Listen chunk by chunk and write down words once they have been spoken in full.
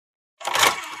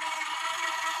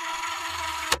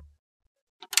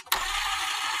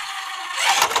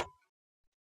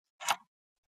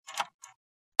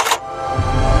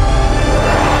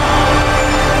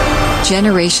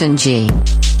Generation G.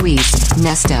 Weez,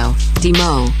 Nesto,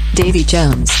 Demo, Davy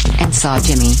Jones, and Saw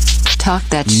Jimmy. Talk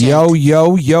that shit.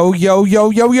 Yo.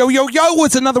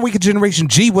 It's another week of Generation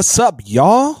G. What's up,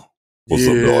 y'all? What's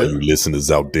up, all you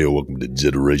listeners out there? Welcome to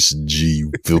Generation G.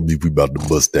 You feel me? We about to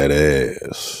bust that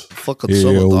ass. Fucking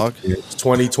summer, dog. It's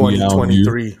 2020,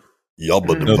 23. Y'all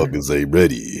motherfuckers ain't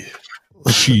ready.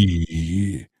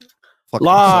 Shit.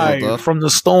 Live from the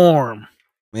storm.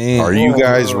 Man. Are you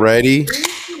guys ready?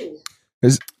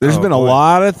 There's been a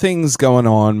lot of things going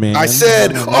on, man. I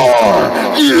said,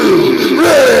 are you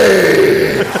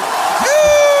ready?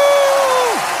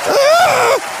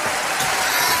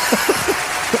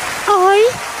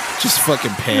 Just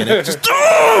fucking panic. Just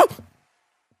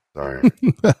Sorry.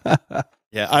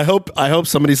 yeah. I hope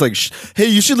somebody's like, hey,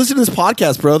 you should listen to this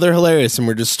podcast, bro. They're hilarious, and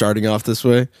we're just starting off this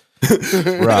way.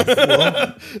 Rough.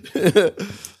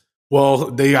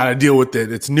 Well, they got to deal with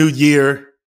it. It's new year.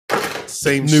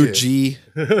 Same New shit. G.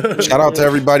 Shout out to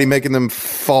everybody making them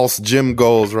false gym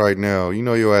goals right now. You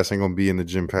know your ass ain't gonna be in the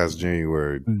gym past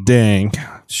January. Dang.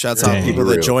 Shouts out Dang. people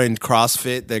that Real. joined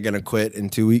CrossFit. They're gonna quit in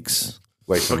 2 weeks.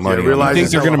 Wait some Okay, money. realize You think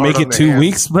it's they're hella going to make hard it on 2 the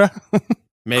weeks, bro?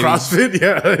 Maybe CrossFit,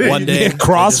 yeah. one day. Yeah,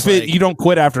 CrossFit, Like, you don't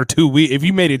quit after 2 weeks. If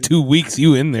you made it 2 weeks,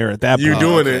 you in there at that You're point.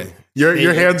 doing okay. it.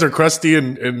 Your hands are crusty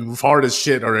and hard as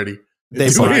shit already. They,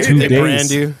 It's like brand, 2 they days.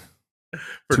 brand you.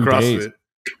 For 2 CrossFit. days.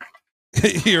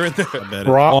 You're in there. I bet it.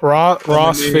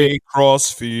 Rossfit.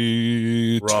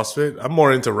 CrossFit. CrossFit? I'm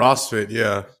more into Rossfit,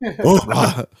 yeah.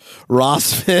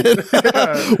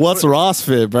 Rossfit. What's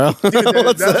Rossfit, bro?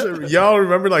 What's that? Y'all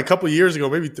remember like a couple years ago,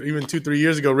 maybe even 2-3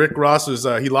 years ago, Rick Ross was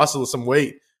he lost some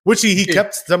weight, which he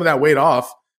kept some of that weight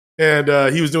off, and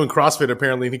he was doing CrossFit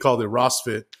apparently, and he called it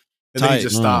Rossfit, and then Tight. he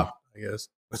just stopped, I guess.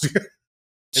 And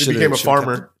he Should've- became a should've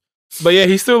farmer. But yeah,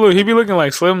 he be looking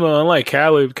like Slim though. Unlike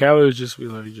Khaled would just be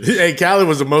like, Hey, Khaled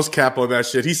was the most cap on that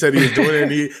shit. He said he was doing it,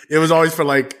 and it was always for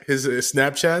like his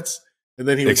Snapchats, and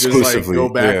then he would just like Exclusively, go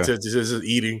back yeah. to just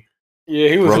eating. yeah,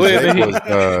 he was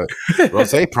lit.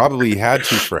 Rose probably had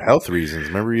to for health reasons.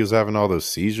 Remember he was having all those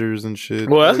seizures and shit.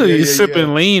 Well, that's Yeah, because he's yeah, sipping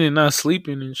yeah. lean and not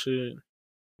sleeping and shit.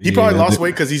 He probably lost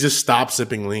weight because he just stopped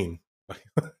sipping lean.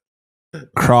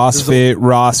 CrossFit,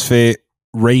 Rossfit,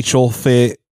 Rachel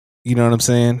Fit. You know what I'm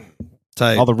saying?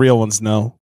 Tight. All the real ones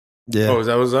know. Yeah. Oh,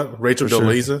 was that Rachel For sure.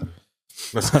 Doleza?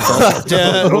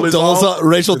 Yeah,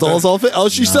 Rachel Dolezal. Oh,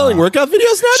 she's selling workout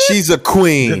videos now, dude? She's a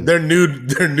queen. They're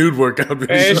nude workout videos.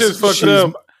 Hey, it's just fucked She's-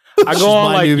 up. I go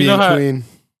on like, you know how queen.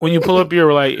 when you pull up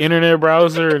your like internet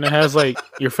browser and it has like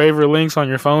your favorite links on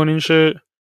your phone and shit.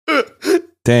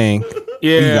 Dang.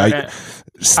 Yeah. You got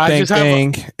Stank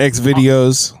Bang, X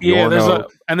videos. Yeah, there's Yorno.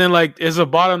 and then like there's a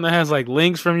bottom that has like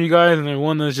links from you guys, and then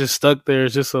one that's just stuck there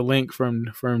is just a link from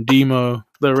Demo,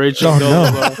 the Rachel. Oh,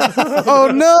 no. Dolezal.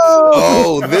 Oh, no.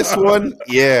 Oh, this one?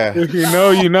 Yeah. If you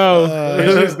know, you know.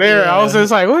 It's just there. I was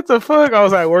just like, what the fuck? I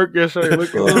was at work yesterday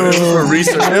looking. It was for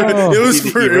research. It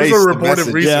was for Erase the reported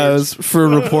message. research. Yeah, it was for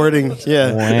reporting.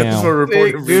 Yeah. It was for Wow.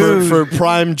 reported Big dude. research. For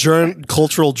prime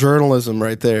cultural journalism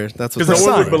right there. That's what Because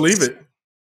no one would science. believe it.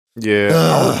 Yeah.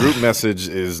 Our group message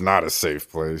is not a safe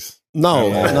place.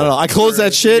 No. I close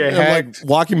that shit Get and I'm like hacked.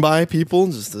 walking by people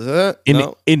and just no.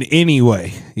 In any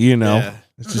way, you know. Yeah.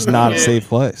 It's just not a Yeah. safe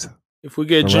place. If we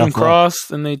get A Jim rough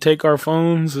Cross and they take our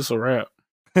phones, it's a wrap.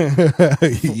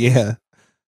 Yeah.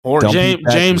 Or Don't James, be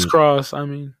that James dude. Cross, I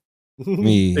mean,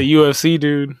 Me. the UFC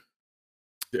dude.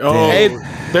 Oh, Hey,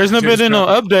 there's no James been no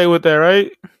Cross. update with that,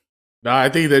 right? No, I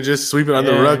think they're just sweeping under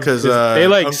the Yeah, rug because they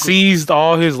like seized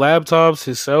all his laptops,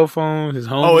 his cell phone, his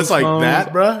home. Oh, it's like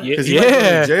that, bro. Yeah, Because he's not going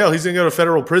yeah. to jail. He's gonna go to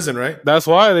federal prison, right? That's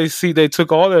why they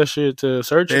took all that shit to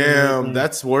search him. and Damn, everything.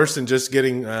 that's worse than just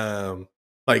getting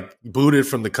like booted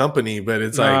from the company. But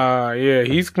it's like, yeah,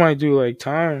 he's might do like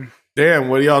time. damn,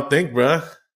 what do y'all think, bro?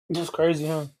 Just crazy,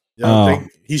 huh? Y'all Oh.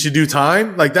 think he should do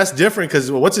time? Like that's different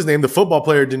because what's his name? The football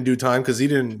player didn't do time because he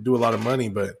didn't do a lot of money.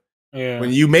 But Yeah,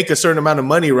 when you make a certain amount of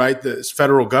money, right, the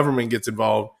federal government gets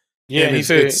involved. yeah. and He it's,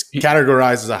 said, it's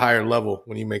categorized as a higher level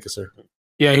when you make a certain.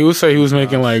 yeah, he would say he was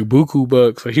making like buku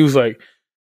bucks. Like he was like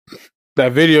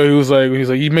that video. He was like,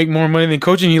 you make more money than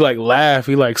coaching. He like laughed.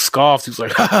 He like scoffed. He was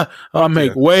like, I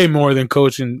make way more than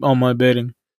coaching on my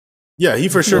betting. Yeah, he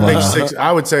for sure Wow. makes six.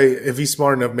 I would say if he's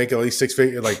smart enough, make at least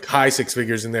like high six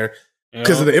figures in there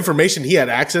because of the information he had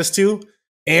access to,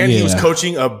 and he was Yeah.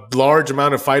 coaching a large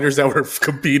amount of fighters that were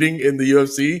competing in the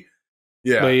UFC.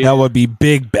 Yeah, But yeah. That would be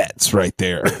big bets right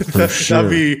there. For sure. that'd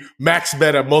be max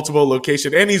bet at multiple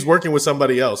locations, and he's working with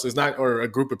somebody else. It's not or a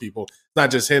group of people. It's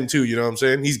not just him too. You know what I'm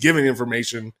saying? He's giving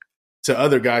information to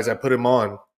other guys that put him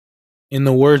on. In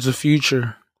the words of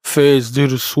Future, Feds do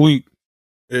the sweep.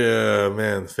 Yeah,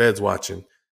 man, the Fed's watching.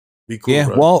 Be cool, Yeah,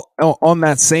 bro. well, on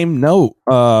that same note,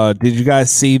 did you guys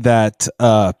see that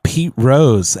Pete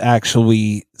Rose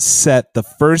actually set the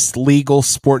first legal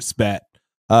sports bet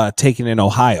taken in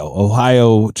Ohio?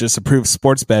 Ohio just approved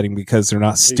sports betting because they're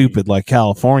not stupid like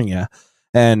California.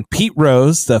 And Pete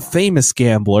Rose, the famous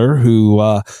gambler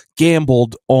who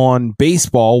gambled on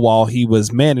baseball while he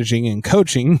was managing and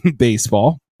coaching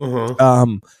baseball,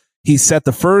 he set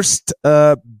the first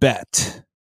bet.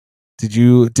 Did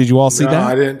you all see that?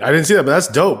 I didn't see that, but that's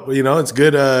dope. You know, it's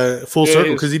good full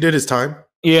circle because he did his time.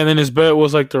 Yeah, and then his bet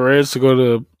was like the Reds to go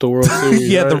to the World Series.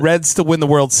 Yeah, right? the Reds to win the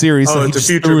World Series. Oh, So he it's a just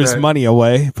future threw his bet. money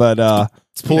away. But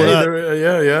Let's pull it up.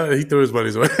 Yeah, he threw his money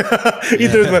away. Threw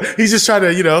his money. He's just trying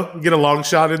to, get a long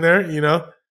shot in there,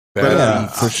 But yeah,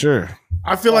 for sure.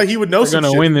 I feel like he would know We're some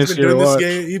gonna shit. win He's this been year, doing this watch.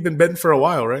 game. He's been betting for a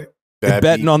while, right?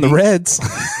 Betting on the Reds.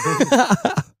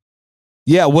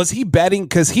 Yeah, was he betting?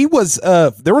 Because he was.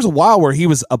 There was a while where he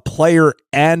was a player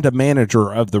and a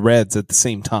manager of the Reds at the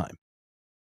same time.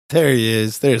 There he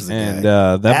is. There's the And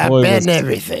guy. that boy was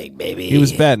everything, baby. he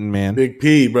was betting, man. Big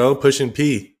P, bro, pushing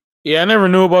P. Yeah, I never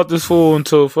knew about this fool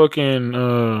until fucking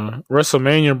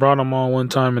WrestleMania brought him on one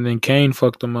time, and then Kane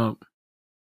fucked him up.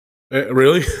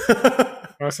 Really?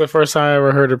 That's the first time I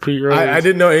ever heard of Pete Rose. I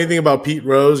didn't know anything about Pete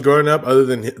Rose growing up, other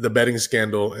than the betting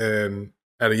scandal and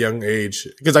at a young age,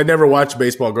 because I never watched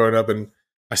baseball growing up, and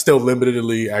I still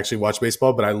limitedly actually watch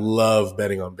baseball, but I love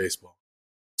betting on baseball.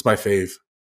 It's my fave.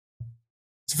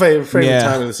 It's favorite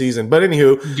time of the season. But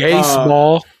anywho,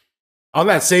 Baseball. on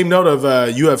that same note of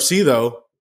UFC, though,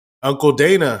 Uncle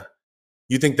Dana,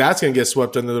 you think that's going to get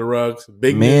swept under the rug?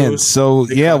 Big news. So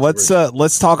big yeah, controversy.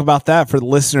 let's talk about that for the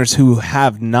listeners who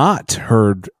have not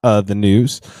heard the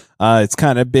news. It's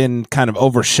kind of been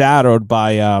overshadowed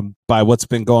by what's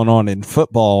been going on in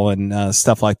football and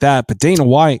stuff like that. But Dana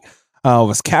White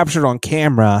was captured on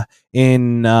camera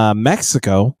in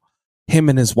Mexico. Him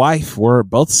and his wife were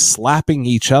both slapping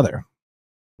each other.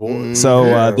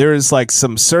 So there's like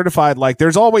some certified, like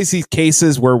there's always these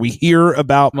cases where we hear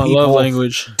about My people love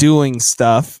language. doing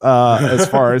stuff as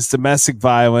far as domestic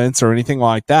violence or anything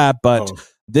like that. But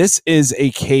this is a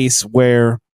case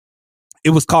where it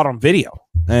was caught on video.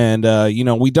 And,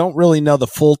 we don't really know the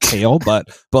full tale, but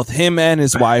both him and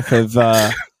his wife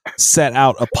have set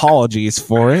out apologies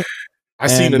for it.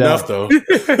 I've seen enough, though.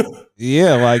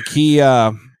 Yeah, like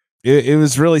it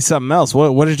was really something else.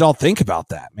 What did y'all think about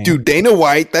that, man? Dude, Dana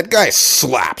White, that guy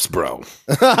slaps, bro.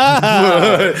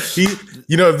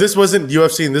 If this wasn't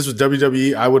UFC and this was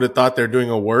WWE, I would have thought they're doing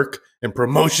a work and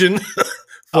promotion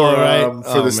for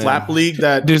the slap league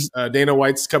that Dana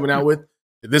White's coming out with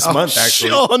this month,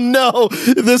 actually. Oh, no.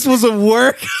 This was a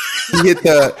work. He hit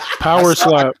the Power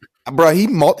slap. bro.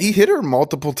 He hit her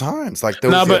multiple times. Like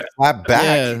there was a slap back.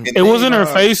 Yeah. And It wasn't her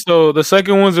face though. The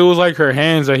second ones, it was like her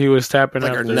hands that he was tapping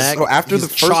Like after. her neck. So after the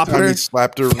He's first chopping time her. he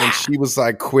slapped her when she was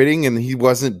like quitting and he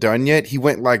wasn't done yet, he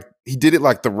did it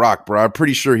like The Rock, bro. I'm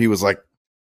pretty sure he was like,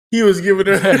 He was giving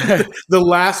her the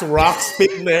last rock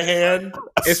spit in the hand.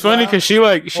 It's funny because she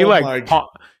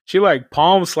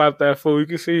palm slapped that fool. You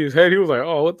can see his head. He was like,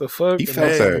 "Oh, what the fuck?" he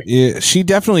felt that. Yeah, she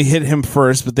definitely hit him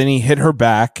first, but then he hit her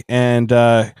back, and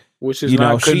Which is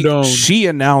not condoned. she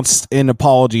announced an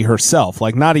apology herself,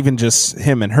 like not even just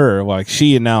him and her. Like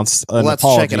she annoued an Let's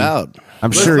apology. check it out.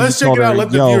 I'm sure. Let's he check told it out. her,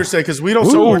 Let the "Yo, viewers say, because we don't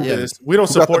support Yeah. this. We don't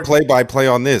Who got the support. play-by-play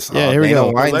on this? Yeah, here we Dana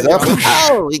go. winds Let- up.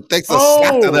 Oh, he takes a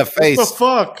slap to the face. What the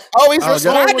fuck? Oh, he's What the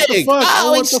responding. fuck?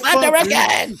 Oh, he What the slapped her fuck,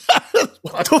 again.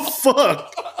 What the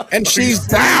fuck? And she's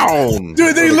down.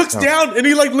 Dude, then he looks down and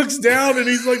he looks down and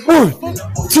he's like, what the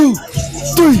fuck? 2,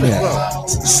 3. Yeah.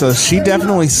 So she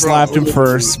definitely slapped him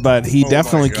first, but he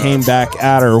definitely came back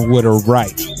at her with her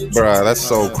right. Bro, that's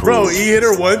so cool. Bro, he hit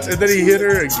her once and then he hit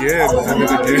her again. And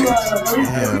then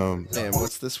again. Damn,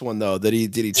 what's this one though? Did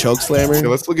he choke slam her? Yeah,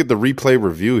 let's look at the replay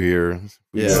review here.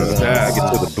 Yeah. Take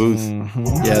it to the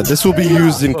booth. Yeah, this will be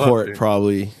used in court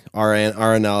probably. Our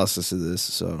analysis of this,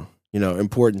 so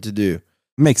important to do.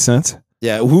 Makes sense.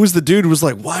 Yeah, who was the dude who was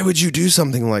like, "Why would you do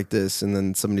something like this?" And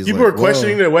then somebody's People like, were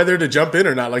questioning whether to jump in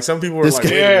or not. Like some people were This like, guy-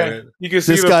 wait a minute. You can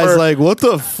see "This the guy's first, like, what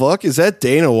the fuck is that?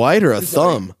 Dana White or a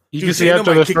thumb?" you Dude, can see Dana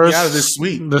after might the kick me first out of this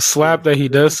suite. the slap that he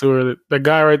does to her. The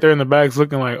guy right there in the back's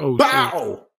looking like, "Oh, shit."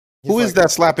 Bow. Who is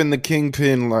that slapping the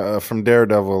kingpin from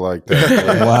Daredevil like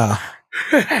that? Wow.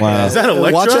 Wow. Is that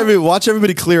Electra? Watch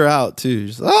everybody clear out too.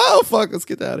 Just, oh fuck, let's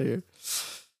get out of here.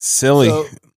 Silly. So,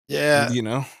 yeah,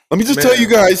 Let me just tell you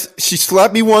guys, she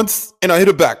slapped me once and I hit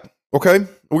her back. Okay?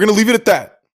 We're going to leave it at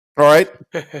that. All right?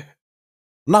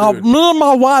 Now, me and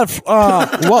my wife,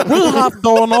 what we have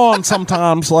going on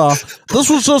sometimes, this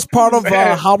was just part of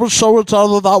how we show each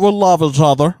other that we love each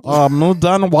other. Me,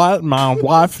 Dana White, and my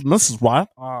wife, Mrs. White.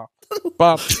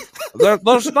 But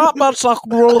there's not much that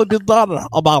can really be done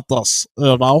about this,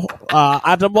 you know.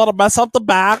 I didn't want to mess up the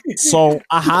back, so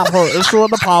I had her issue an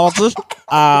apology.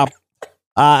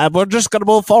 And we're just going to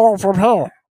move forward from here.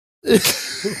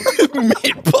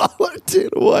 Meatball, dude,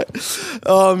 what?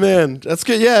 Oh man, that's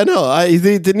good. Yeah, no,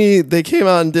 they came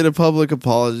out and did a public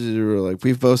apology. They were like,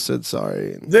 we've both said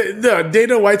sorry.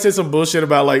 Dana White said some bullshit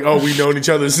about like, oh, we've known each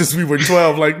other since we were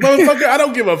 12. Like, motherfucker, I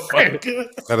don't give a fuck. That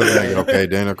doesn't make it okay,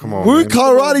 Dana. Come on. We're man.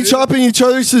 karate chopping each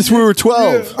other since we were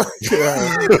 12.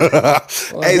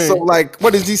 Hey, so like,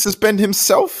 what does he suspend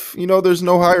himself? You know, there's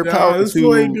no higher power. This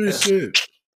boy ain't doing shit.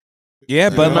 Yeah,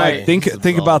 but like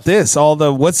think about this. All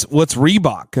the what's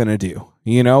Reebok gonna do?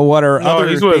 You know, what are other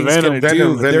he's with things Venom. gonna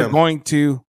do? They're Venom. going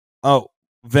to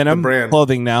Venom The brand.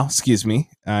 clothing now. Excuse me,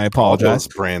 I All apologize.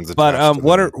 those brands But attached to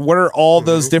what them. are all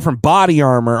those different body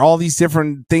armor, all these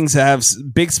different things that have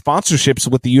big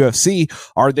sponsorships with the UFC?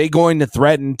 Are they going to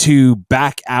threaten to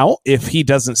back out if he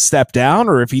doesn't step down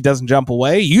or if he doesn't jump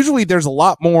away? Usually, there's a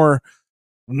lot more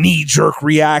knee-jerk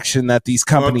reaction that these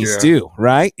companies do,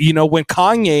 right? You know, when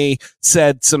Kanye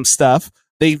said some stuff,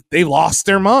 they lost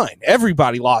their mind.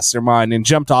 Everybody lost their mind and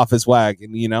jumped off his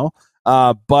wagon, you know.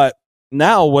 But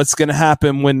now what's going to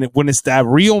happen when it's that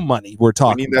real money we're We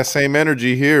talking need that same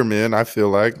energy here, man. I feel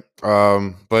like,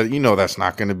 but you know that's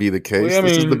not going to be the case. Well, I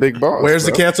This is mean, the big boss. Where's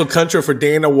the bro. cancel culture for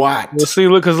Dana White? Well, see,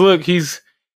 look, he's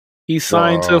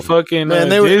signed to fucking Man,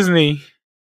 they were- Disney.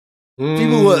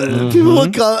 People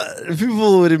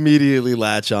would immediately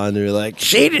latch on to like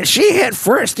she hit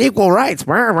first, equal rights.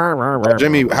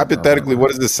 Jimmy, hypothetically, what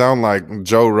does this sound like?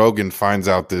 Joe Rogan finds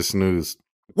out this news.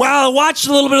 Well, I watched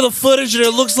a little bit of the footage, and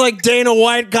it looks like Dana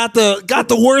White got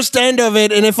the worst end of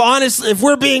it. And if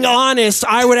we're being honest,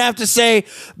 I would have to say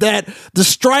that the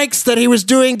strikes that he was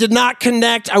doing did not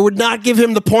connect. I would not give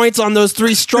him the points on those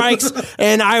 3 strikes,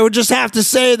 and I would just have to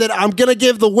say that I'm gonna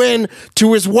give the win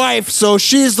to his wife. So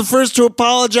she's the first to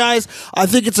apologize. I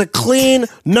think it's a clean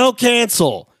no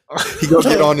cancel. He gonna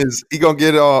get on his. He gonna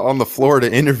get on the floor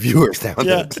to interviewers down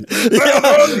Yeah.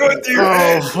 there.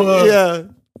 Yeah.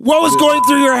 What was going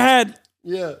through your head?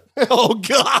 Yeah. Oh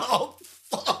God.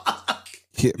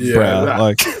 Bruh,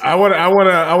 like I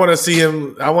want to see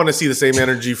him. I want to see the same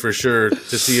energy for sure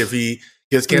to see if he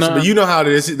gets canceled. Nah. But you know how it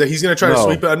is that he's going to try to No.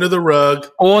 sweep it under the rug.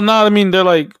 Well, no, I mean they're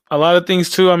like a lot of things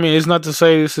too. I mean, it's not to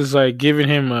say this is like giving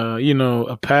him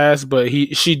a pass, but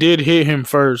she did hit him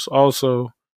first.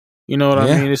 Also, you know what I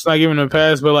Yeah. mean. It's not giving him a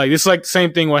pass, but like it's like the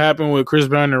same thing what happened with Chris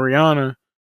Brown and Rihanna.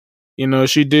 You know,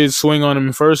 she did swing on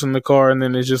him first in the car, and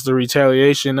then it's just the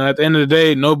retaliation. At the end of the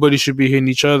day, nobody should be hitting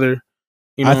each other.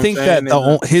 You know I think what I'm that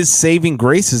saying? his saving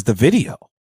grace is the video.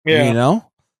 Yeah. You know,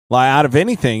 like out of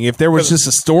anything, if there was just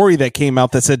a story that came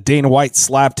out that said Dana White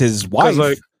slapped his wife,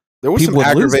 like, There was People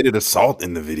some would lose aggravated assault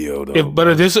in the video, though.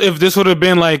 if this would have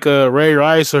been like a Ray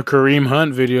Rice or Kareem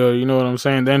Hunt video, you know what I'm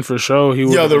saying? Then for sure he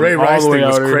would. Yo, the Ray Rice thing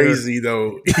was out of here. crazy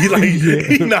though.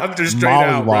 He knocked her straight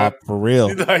out, bro. mollywop for real.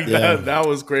 Like that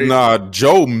was crazy. Nah,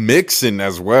 Joe Mixon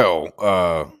as well.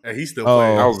 Yeah, he's still Oh.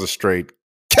 playing. That was a straight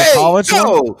college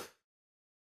KO.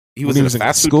 He When was he in was a in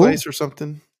fast food school? place or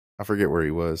something. I forget where he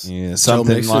was. Yeah,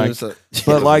 something like.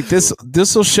 But like this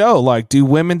will show. Like, do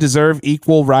women deserve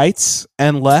equal rights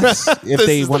and less if This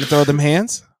they is want to throw them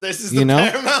hands? This is You the know?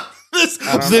 Paramount. This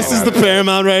don't is know. the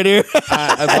Paramount right here.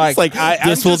 Like,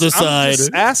 this will decide. I'm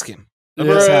just asking. I'm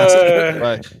Bruh. just asking.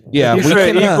 Like, yeah, He we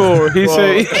said can. equal. He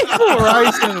said equal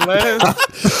rights and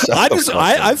less.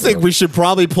 I think we should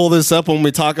probably pull this up when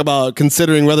we talk about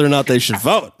considering whether or not they should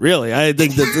vote. Really, I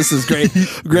think that this is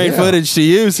great footage to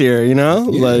use here. You know,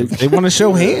 like they want to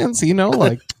show hands. You know,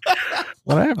 like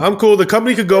whatever. I'm cool. The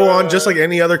company could go on just like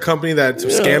any other company that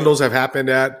scandals have happened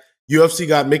at. UFC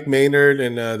got Mick Maynard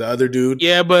and the other dude.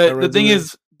 Yeah, but the Everyone's thing doing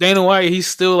is, Dana White, he's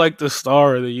still like the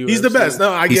star of the UFC. He's the best.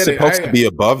 No, I He's get it. supposed to be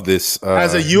above this.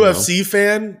 As a you know. UFC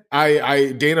fan,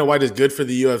 I Dana White is good for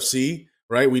the UFC,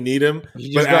 right? We need him.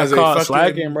 He But just got as a caught fucking,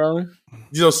 slacking, bro.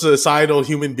 societal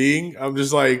human being, I'm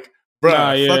just like, bro,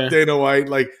 Nah, yeah. fuck Dana White.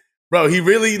 Like, bro, he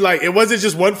really like it wasn't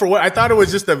just one for one. I thought it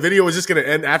was just the video was just gonna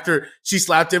end after she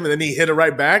slapped him and then he hit her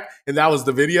right back, and that was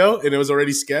the video, and it was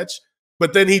already sketch.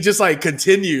 But then he just like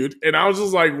continued, and I was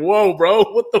just like, whoa, bro,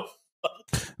 what the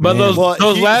But Man. those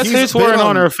last he's hits been weren't on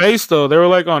on- her face though. They were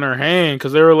like on her hand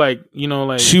because they were like, you know,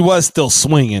 like She was still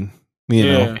swinging. You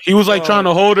yeah. know, He was like trying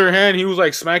to hold her hand. He was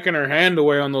like smacking her hand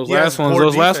away on those He has last ones. poor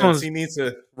Those last defense. ones. He needs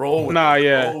to roll with Nah, it.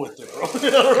 yeah. Roll with it,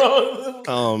 bro.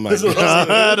 oh my This is what I'm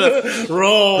god. saying.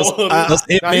 Roll. those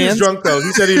hit Nah, he was mans. drunk though.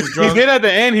 He said he was He drunk. did at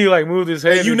the end. He like moved his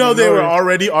head. Hey, you and know he they were noticed.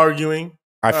 already arguing.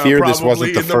 I fear this probably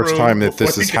wasn't the in the first room time that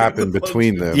this before has he got happened the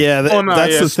between punch. them. Yeah, Oh, no,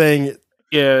 that's yeah. the thing.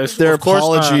 Yeah, Their of course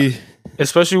not. apology.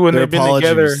 especially when Their they've been apology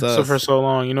together was sus. for so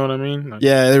long. You know what I mean? Like,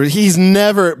 Yeah, he's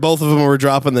never. Both of them were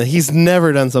dropping he's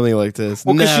never done something like this.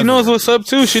 well, because she knows what's up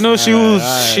too. She knows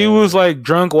she was like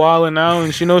drunk wilding out,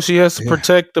 and she knows she has to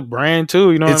protect the brand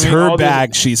too. You know, It's what I mean? her All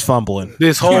bag she's fumbling.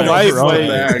 This whole You know, life, her own like,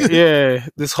 bag. yeah,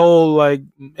 this whole like,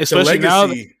 especially now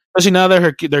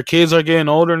that their kids are getting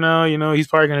older now. You know, he's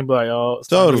probably gonna be like, oh, it's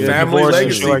time to Totally. get Family divorced and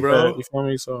legacy, shit like bro. that. You feel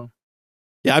me? So.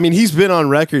 Yeah, I mean, he's been on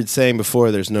record saying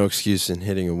before there's no excuse in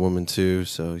hitting a woman too.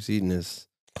 So he's eating his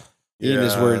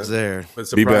words there. But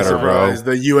Be surprise, better, bro. surprise,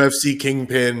 the UFC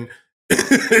kingpin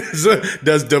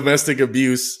does domestic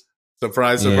abuse.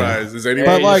 Surprise, surprise. Is anybody?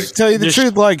 But like, tell you the just-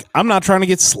 truth, like I'm not trying to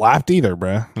get slapped either,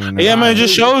 bruh. You know? Yeah, man, it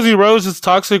just shows you, Rose, it's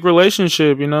toxic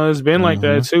relationship. You know, it's been like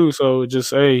that too. So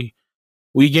just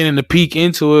we getting to peek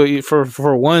into it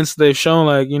for once. They've shown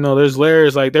like, you know, there's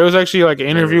layers. Like there was actually like an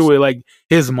interview with like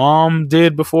his mom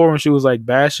did before when she was like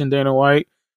bashing Dana White.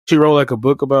 She wrote like a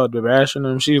book about the bashing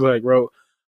him. She like wrote,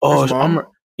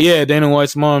 Dana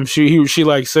White's mom. She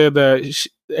like said that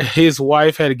his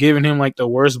wife had given him like the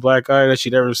worst black eye that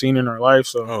she'd ever seen in her life.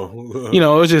 So you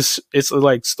know, it's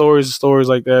like stories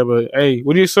like that. But hey,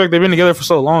 what do you expect? They've been together for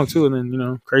so long too, and then, you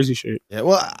know, crazy shit. Yeah,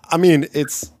 well, I mean,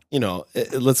 it's, you know,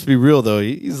 let's be real though.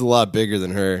 He's a lot bigger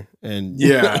than her, and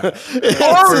Yeah.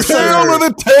 for Tail of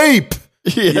the tape.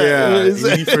 Yeah,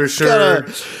 he for sure.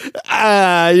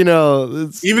 You know,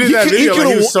 Even in that video, like,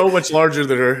 he was so much larger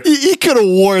than her. He could have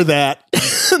wore that,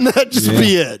 and that just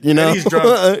be it. You know, And he's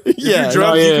drunk. If yeah, you're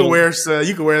drunk, no, you yeah.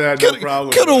 can wear that, no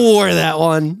problem. could have wore that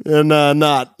one, and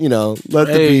not, you know, let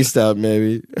the beast out.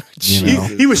 Maybe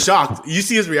He was shocked. You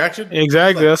see his reaction?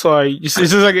 Exactly. That's why it's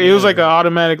just like it was like an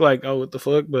automatic like, oh, what the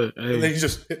fuck? But hey. And then he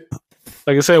just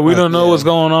Like I said, we don't know what's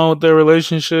going on with their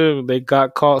relationship. They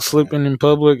got caught slipping in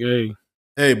public.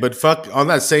 Hey, but fuck, on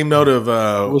that same note of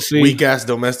We'll see. weak ass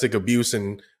domestic abuse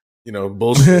and, you know,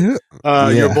 bullshit.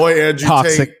 Your boy Andrew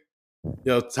Toxic. Tate, you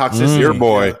know, toxicity. Your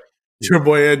boy. Your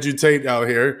boy Andrew Tate out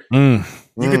here. Mm.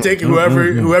 You can take whoever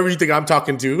you think I'm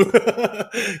talking to.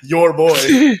 Your boy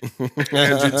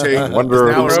Andrew Tate Wonder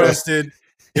is now who's- arrested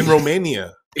in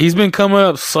Romania. He's been coming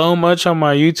up so much on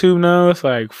my YouTube now. It's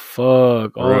like,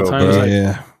 fuck. All Real, the time. He's bro. like,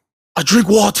 Yeah. I drink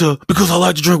water because I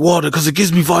like to drink water because it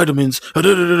gives me vitamins.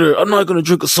 I'm not going to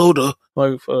drink a soda.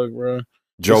 Like, fuck, bro.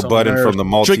 Joe Just on Budden nerves. from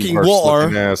the Drinking multiverse water.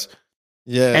 looking ass.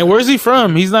 yeah. And where's he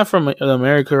from? He's not from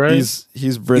America, right? He's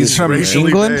British. He's from Racially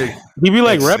England? vague. He be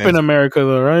like Makes repping sense. America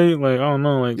though, right? Like, I don't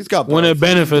know, like He's got when both. it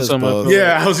benefits He him. does both.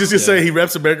 Yeah, I was just gonna say he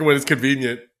reps America when it's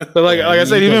convenient. But like I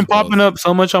said, he he's does been popping both. up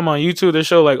so much on my YouTube. They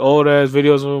show like old ass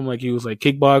videos of him, like he was like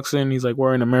kickboxing. He's like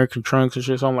wearing American trunks and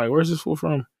shit. So I'm like, where's this fool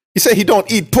from? He said he don't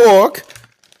eat pork.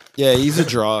 Yeah, he's a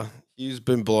draw. He's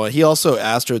been blowing. He also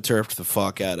astroturfed the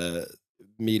fuck out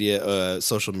of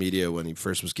social media when he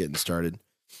first was getting started,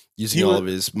 using all of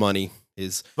his money,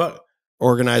 his But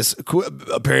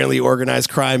apparently organized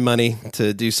crime money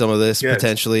to do some of this Yes.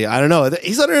 potentially. I don't know.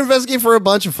 He's under investigation for a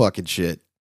bunch of fucking shit.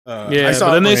 Yeah, I saw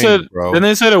but then they said bro.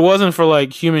 it wasn't for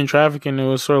like human trafficking. It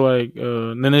was for like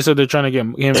then they said they're trying to get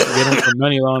him for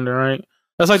money laundering. Right?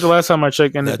 That's like the last time I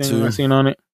checked anything too. I seen on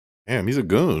it. Damn, he's a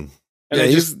goon. And Yeah,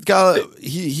 they he's just got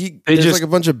they there's just- like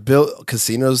a bunch of built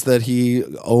casinos that he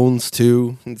owns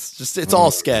too. It's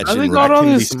all sketch. I and think got all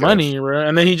racketeering his stuff. money, right?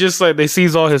 And then he just like they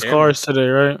seized all his cars today,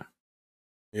 right?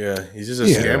 yeah, he's just a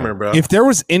Yeah. scammer, bro. If there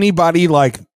was anybody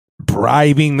like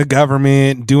bribing the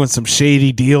government, doing some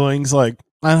shady dealings, like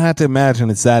I have to imagine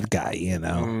it's that guy, you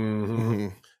know.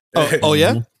 Mhm. Oh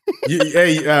yeah.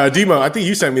 Hey, Demo, I think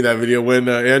you sent me that video when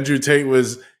Andrew Tate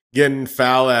was getting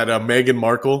foul at Meghan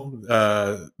Markle.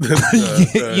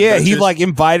 Yeah, he like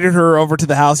invited her over to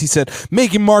the house. He said,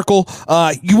 Meghan Markle,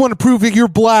 you want to prove that you're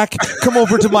black? Come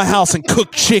over to my house and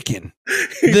cook chicken.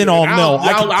 Then I'll know.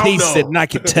 I can taste it and I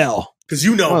can tell. Because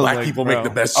you know I was black like, people bro. make the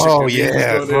best chicken. Oh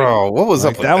yeah, bro. What was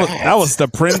Like, up with that was the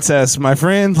princess, my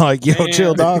friend. Like, yo,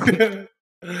 chill, dog.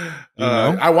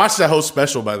 I watched that whole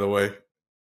special, by the way.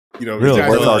 You know, Really? these guys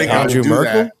Where's don't our think I would Andrew do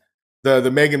Markle? that. The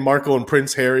Meghan Markle and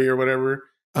Prince Harry or whatever.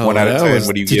 1 out of 10.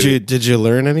 What do you give it? Did you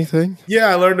learn anything? Yeah,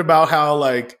 I learned about how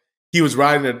like he was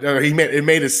riding. It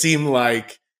made it seem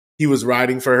like he was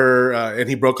riding for her, and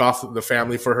he broke off the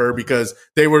family for her because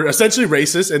they were essentially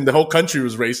racist, and the whole country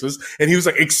was racist. And he was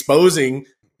like exposing.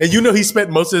 And you know, he spent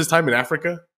most of his time in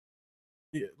Africa,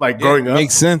 like growing up.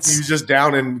 Makes sense. He was just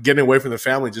down and getting away from the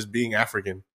family, just being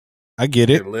African. I get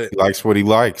it. Getting lit. He likes what he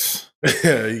likes.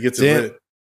 He gets it Damn. lit.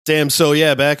 Damn. So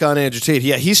yeah, back on Andrew Tate.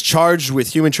 Yeah, he's charged with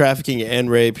human trafficking and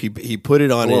rape. He put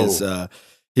it on Whoa.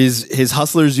 his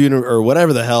Hustlers or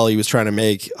whatever the hell he was trying to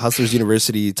make Hustlers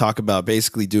University talk about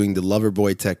basically doing the lover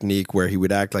boy technique where he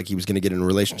would act like he was going to get in a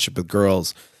relationship with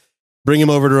girls bring him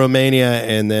over to Romania,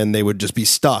 and then they would just be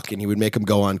stuck, and he would make them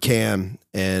go on cam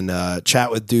and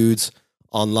chat with dudes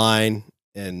online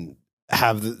and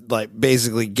have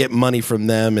basically get money from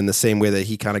them in the same way that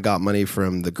he kind of got money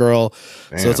from the girl.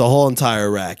 Damn. So it's a whole entire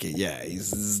racket. Yeah,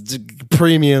 he's a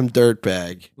premium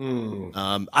dirtbag.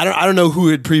 I don't know who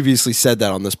had previously said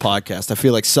that on this podcast. I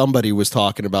feel like somebody was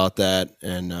talking about that,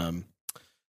 and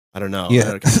I don't know.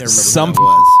 Yeah, I can't remember who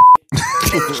that was.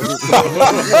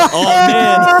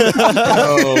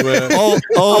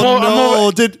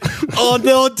 Oh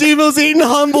no, Demo's eating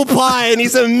humble pie and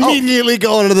he's immediately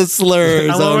going to the slurs. We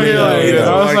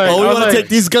want to take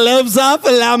these gloves off.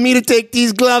 Allow me to take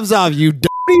these gloves off, you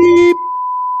dirty.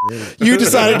 You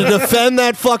decided to defend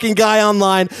that fucking guy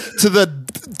online to the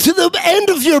end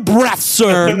of your breath,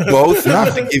 sir. You both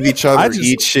have to give each other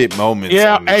eat shit moments.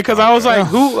 Yeah, because I was like,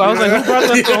 who brought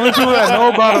that? The only people that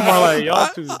know about him are like y'all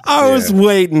two. I was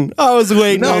waiting. No,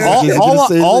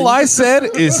 all I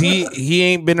said is he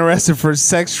ain't been arrested for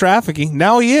sex trafficking.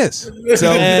 Now he is. So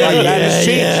that has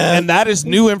changed, and that is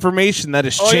new information that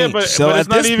has changed. But at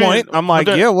this point, I'm like,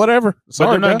 whatever.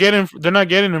 Sorry, they're not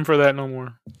getting him for that no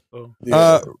more. So.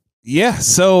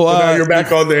 So now you're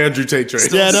back on the Andrew Tate train.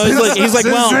 Yeah, no, he's like,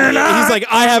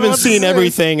 I haven't seen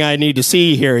everything I need to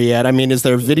see here yet. I mean, is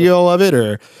there video of it,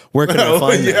 or where can I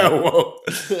find it? I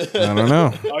don't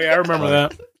know. Oh yeah, I remember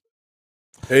that.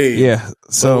 Hey, yeah.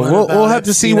 So we'll have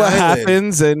to see what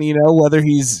happens, and whether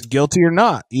he's guilty or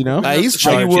not. He's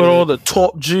charged with all the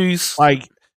top G's, like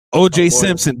O.J.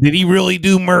 Simpson. Did he really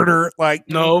do murder? Like,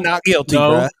 no, not guilty.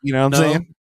 Bruh. You know what I'm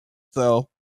saying? So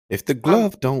if the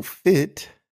glove don't fit.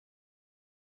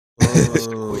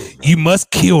 You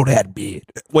must kill that bitch.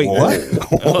 Wait, what?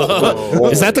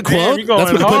 Is that the quote? You're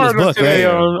going hard today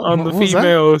on the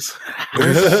females.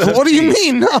 What do you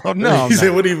mean? No. He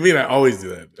said, "What do you mean?" I always do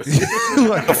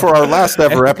that. For our last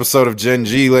ever episode of Gen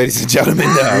G, ladies and gentlemen,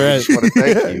 I just want to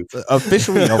thank you.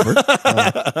 Officially over.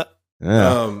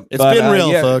 It's been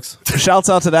real, folks. Shouts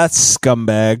out to that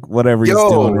scumbag, whatever he's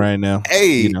doing right now.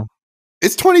 Hey,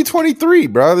 it's 2023,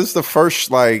 bro. This is the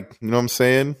first, you know what I'm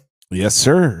saying? Yes,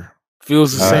 sir.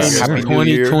 Feels the same as Happy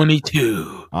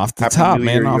 2022. Off the top,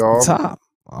 man. Off the top.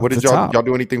 What did y'all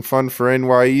do anything fun for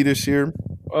NYE this year?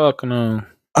 Fuck no.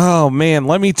 Oh man,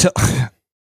 let me tell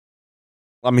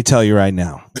you right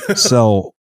now.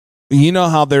 So you know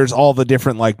how there's all the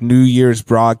different New Year's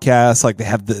broadcasts, they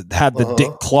have the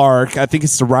Dick Clark. I think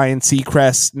it's the Ryan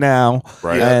Seacrest now,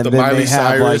 right? And the then Miley they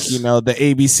have Cyrus. the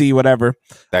ABC whatever.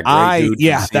 That great dude.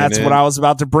 Yeah, that's what I was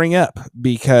about to bring up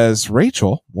because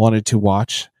Rachel wanted to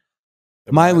watch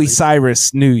Miley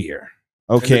Cyrus New Year.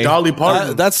 Okay, Dolly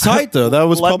Parton. That's tight though. That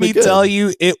was. Let me tell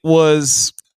you, it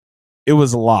was a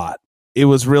lot. It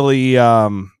was really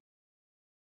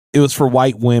it was for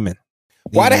white women.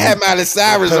 Why they have Miley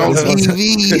Cyrus on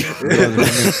TV? It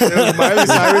was Miley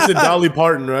Cyrus and Dolly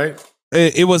Parton, right?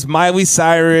 It was Miley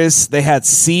Cyrus. They had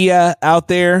Sia out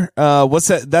there. What's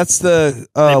that? That's the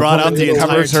they brought out the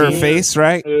covers entire her team. face,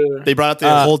 right? They brought out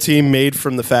the whole team made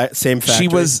from the same factory. She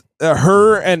was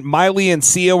her and Miley and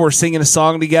Sia were singing a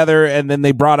song together, and then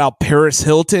they brought out Paris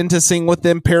Hilton to sing with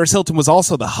them. Paris Hilton was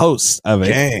also the host of it.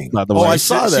 Dang. By the way, I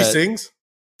saw that. She sings.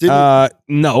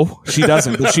 No, she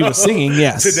doesn't, but she was singing.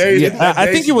 Yes, I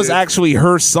think it was actually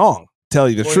her song. Tell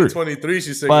you the truth. 2023,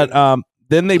 she's singing. But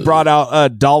then they brought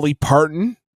out Dolly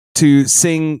Parton to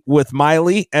sing with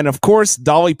Miley, and of course,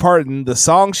 Dolly Parton. The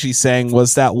song she sang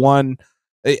was that one.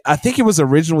 I think it was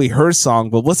originally her song,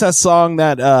 but what's that song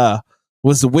that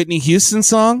was the Whitney Houston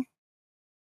song?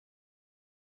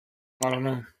 I don't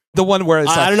know. The one where it's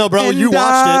I don't know, bro. You watched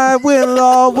I will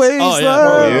always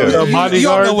love. yeah.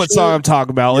 Y'all know what song I'm talking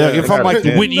about. If I'm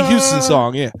the Whitney Houston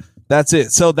song, that's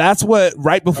it. So that's what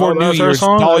right before New Year's,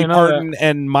 Dolly Parton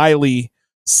and Miley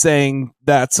sang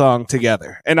that song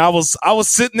together, and I was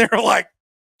sitting there like,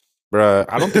 bruh,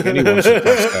 I don't think anyone should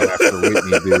touch that after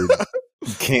Whitney, dude.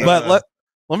 You can't. But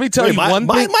let me tell you one thing.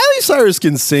 Miley Cyrus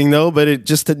can sing though, but it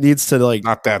needs to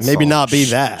not that maybe song. not be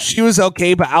that. She was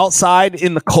okay, but outside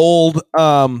in the cold,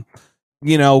 going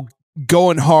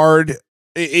hard,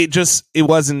 it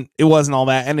wasn't all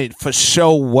that, and it for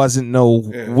sure wasn't no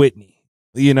Whitney.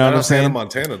 You know what I'm saying? Hannah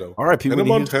Montana though. All right, people. Hannah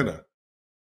Montana.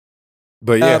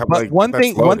 But yeah, but one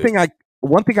thing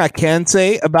I can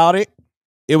say about it,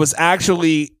 it was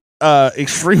actually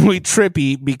extremely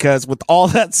trippy because with all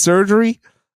that surgery,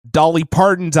 Dolly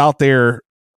Parton's out there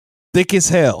thick as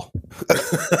hell.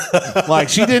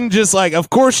 She didn't just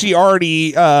of course she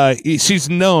already she's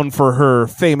known for her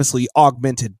famously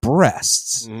augmented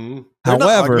breasts. Mm-hmm.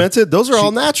 However, augmented, those are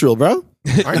all natural, bro.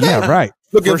 Yeah, right.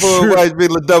 Looking for sure. a wife, be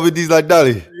like WD's like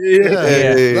Dolly.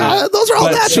 Yeah. Those are all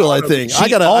But natural, I think. I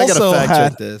gotta fact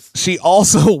check this. She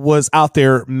also was out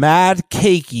there mad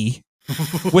cakey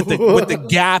with the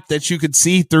gap that you could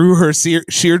see through her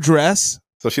sheer dress.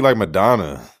 So she like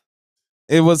Madonna.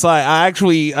 It was like I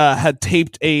actually had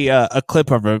taped a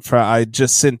clip of it. I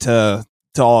just sent to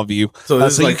all of you, So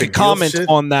this is so like you the could guilt comment shit?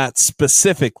 on that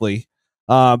specifically.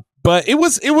 But it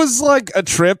was like a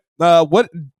trip.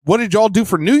 What did y'all do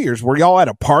for New Year's? Were y'all at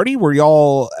a party? Were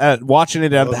y'all watching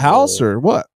it at the house or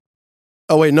what?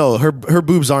 Oh wait, no, her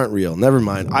boobs aren't real. Never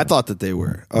mind. I thought that they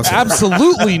were. Okay.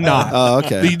 Absolutely not. Oh,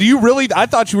 okay. Do you really? I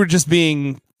thought you were just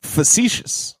being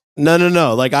facetious.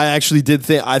 No. Like I actually did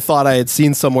think. I thought I had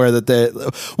seen somewhere that they.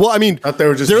 Well, I mean, I thought they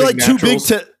were just they're big like too big naturals.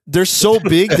 to. They're so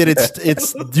big that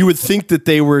it's. You would think that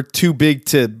they were too big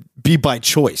to be by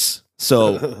choice.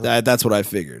 So that's what I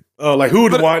figured. Oh, like who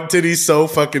would want titties so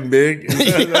fucking big?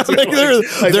 They're that's not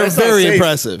very safe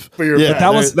impressive. for your Yeah,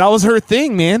 back. That was her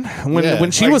thing, man. When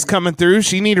she like- was coming through,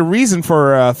 she needed a reason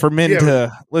for men Yeah,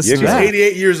 to listen to She's that.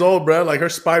 88 years old, bro. Like her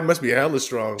spine must be hella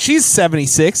strong. She's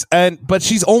 76, but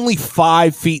she's only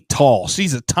 5 feet tall.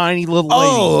 She's a tiny little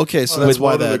lady. Oh, okay. So that's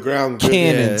why low to the that. ground. Good.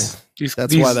 Cannons.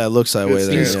 That's why that looks that way.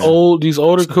 Then, These yeah. these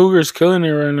older cougars killing it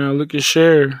right now. Look at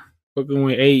Cher fucking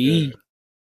with AE.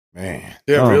 Man.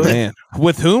 Yeah, Oh, really. man.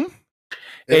 With whom?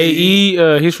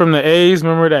 AE, he's from the A's.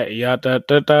 Remember that?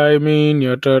 I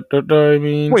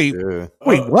mean. Wait, Yeah.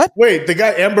 wait, what? Wait, the guy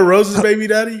Amber Rose's baby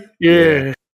daddy?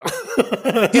 Yeah.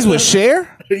 He's with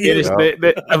Cher? Yeah,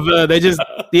 they just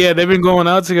they've been going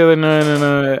out together now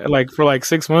and like for like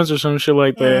 6 months or some shit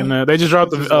like that, and they just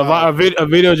dropped a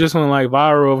video just went like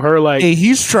viral of her like Hey,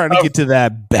 he's trying to get to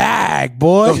that bag,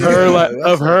 boy. of her like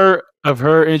of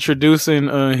her introducing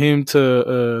him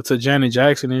to Janet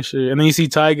Jackson and shit, and then you see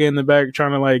Tyga in the back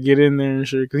trying to like get in there and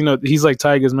shit because he's like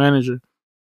Tyga's manager.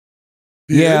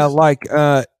 Yeah, like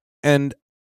and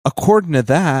according to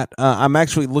that, I'm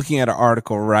actually looking at an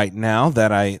article right now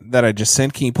that I just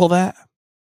sent. Can you pull that?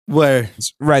 Where?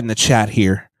 It's right in the chat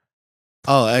here.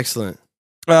 Oh, excellent.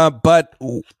 But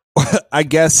I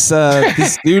guess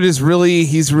this dude is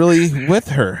really with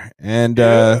her, and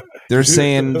they're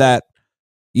saying that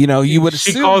you would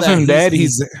She assume calls that him daddy.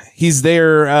 He's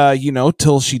there,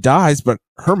 till she dies, but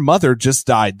her mother just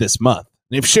died this month.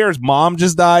 And if Cher's mom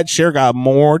just died, Cher got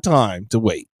more time to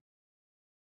wait.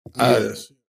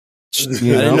 Yes. I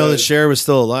didn't know that Cher was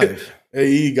still alive.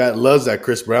 AE loves that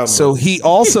Chris Brown. So he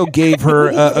also gave her,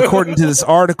 according to this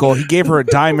article, he gave her a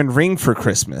diamond ring for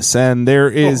Christmas, and there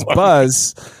is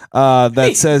buzz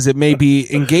that says it may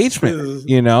be engagement.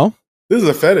 This is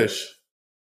a fetish.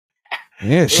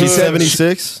 Yeah, she She's said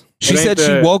 76. She It ain't said she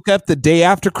that- woke up the day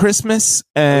after Christmas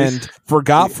and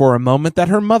forgot for a moment that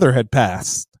her mother had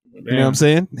passed. You know what I'm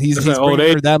saying? He's That's that old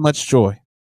bringing her age. that much joy.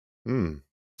 Hmm.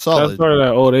 Solid. That's part of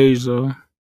that old age though.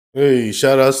 Hey,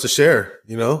 shout outs to Cher,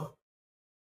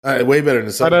 way better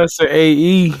than Shout some. out to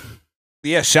AE.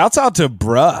 Yeah, shouts out to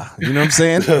bruh. You know what I'm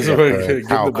saying? That's right. Give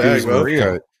Kyle the bag, Kuzma bro.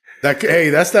 cut.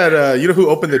 That's that. You know who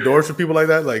opened the doors for people like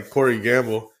that? Like Corey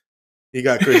Gamble. He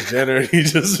got Kris Jenner. He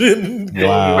just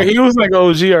Wow. He was like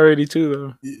OG already too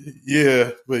though.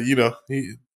 Yeah, but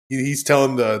he's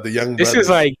telling the young. This brothers, is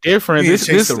like different. he This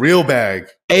chased the real bag.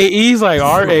 AE's like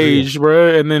our For real. age,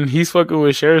 bro, and then he's fucking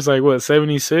with Cher's like what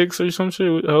 76 or some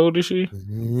shit. How old is she?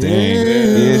 Dang.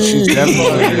 Yeah, she's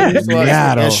definitely He's like-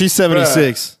 Yaddle. Yeah, she's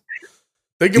 76.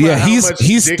 Think about Yeah, how he's much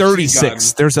he's dick she's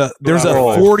 36. gotten. There's a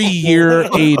Wow. 40-year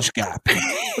age gap.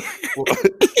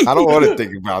 I don't want to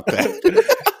think about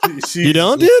that. You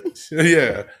don't, dude?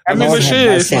 Yeah, I mean, but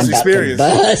shit. She's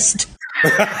experienced.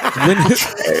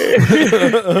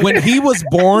 When he was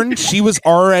born, she was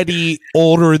already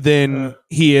older than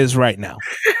he is right now,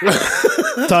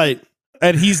 Tight.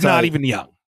 and he's not Tight. even young.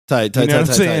 Tight, You tight, know tight, what I'm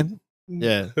tight, saying? tight.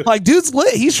 Yeah. Like, dude's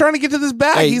lit. He's trying to get to this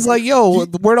bag. Hey. He's like, yo,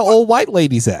 where the old white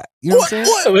ladies at? You know what I'm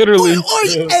saying? Literally.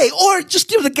 Or just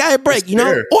give the guy a break,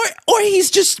 fair. Or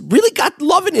he's just really got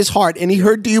love in his heart, and he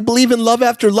heard "Do You Believe in Love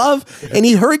After Love?" and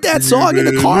he heard that song in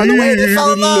the car on the way, and he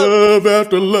fell in love. Love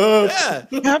after love.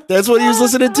 Yeah, that's what he was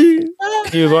listening to.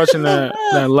 He was watching that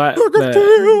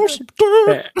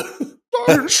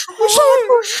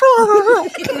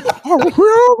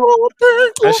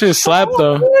that shit slapped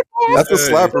though. That's a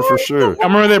slapper for sure. I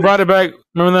remember they brought it back.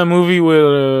 Remember that movie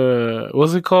with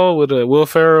what's it called with Will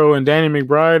Ferrell and Danny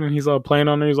McBride, and he's all playing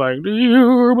on there. He's like, "Do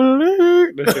you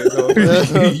believe?"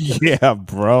 That shit, Yeah,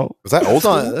 bro. Was that old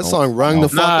school? That song rung the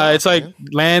fuck nah, out, it's like man.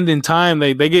 Land in Time.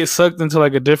 They get sucked into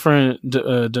like a different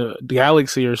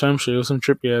galaxy or some shit. It was some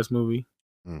trippy ass movie.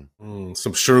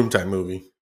 Some shroom type movie.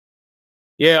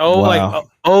 Yeah, Wow.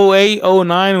 08,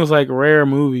 09 was like rare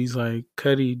movies, like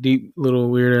cutty, deep, little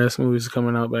weird ass movies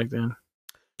coming out back then.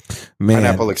 Man,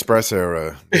 Pineapple Express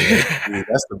era. Dude,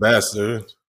 that's the best, dude.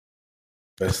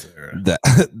 Best era.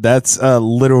 that's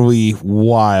literally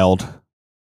wild.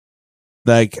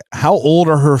 Like, how old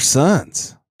are her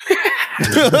sons?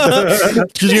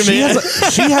 She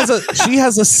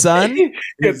has a son,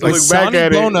 Look like back Sonny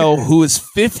at it. Bono, who is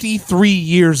 53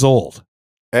 years old.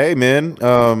 Hey man,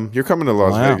 you're coming to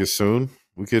Las Wow. Vegas soon.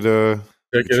 We could Check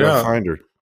it try to out. find her.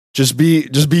 Just be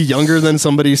younger than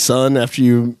somebody's son after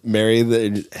you marry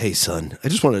the. Hey son, I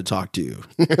just wanted to talk to you.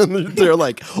 They're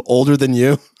like older than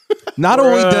you. Not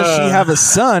only does she have a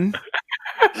son,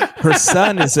 her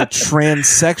son is a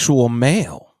transsexual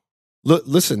male.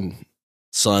 Listen,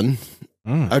 son.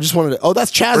 Mm. I just wanted to. Oh,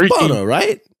 that's Chaz Freaky. Bono,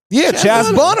 right? Yeah,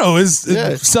 Chaz Bono is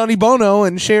Yeah. Sonny Bono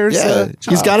and shares. Yeah,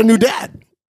 he's got a new dad.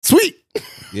 Sweet.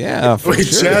 Yeah, for Wait,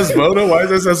 sure. Chaz Bono? Why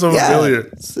does that sound so familiar?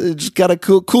 It's, just got a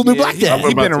cool new black He's dad.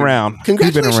 been around. He's been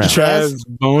Congratulations, around. Chaz. Chaz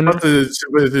Bono. What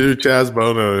the Chaz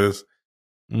Bono is?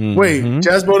 Wait, Mhm.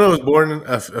 Chaz Bono was born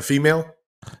a female?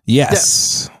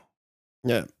 Yes.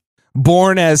 Yeah.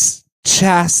 Born as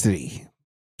Chastity,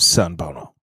 son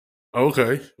Bono.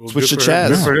 Okay. Well, Switch to good for him. Chaz.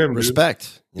 Good for him, dude.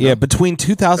 Respect. You Yeah, know? between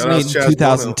 2008 Shout and out to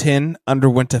Chaz 2010,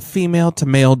 underwent a female to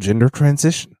male gender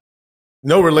transition.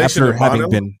 No relation After to Bono? having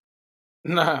been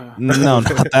Nah. no,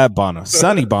 not that Bono,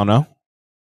 Sonny Bono.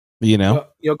 You know,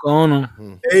 Yoko Ono.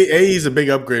 He's a big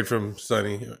upgrade from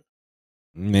Sonny.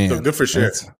 man, So good for Cher.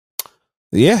 that's-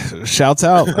 Yeah, shouts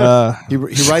out. He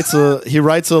writes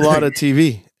a lot of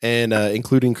TV and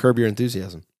including Curb Your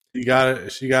Enthusiasm. She got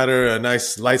her a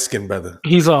nice light skinned brother.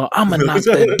 He's all, I'm gonna knock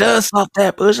the dust off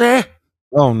that pussy.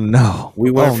 Oh no, We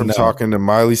went Oh, from no. talking to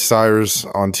Miley Cyrus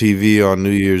on TV on New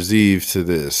Year's Eve to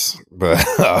this. But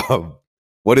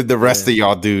what did the rest of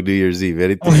y'all do New Year's Eve?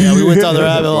 Anything? Yeah, we went down the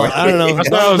rabbit hole. I don't know. That's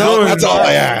what I was doing. That's all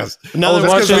I asked. Now I was that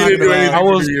we're That's 'cause we talking didn't do anything.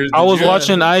 about- I was Yeah.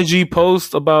 watching IG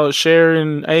posts about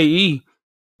sharing AE.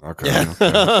 Okay. Yeah.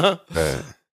 okay. Bet.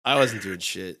 I wasn't doing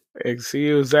shit. See,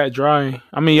 it was that dry.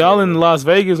 I mean, y'all in Las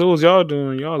Vegas. What was y'all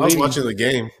doing? Y'all I was leaving. watching the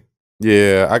game.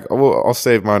 Yeah, I'll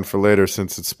save mine for later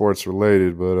since it's sports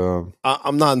related. But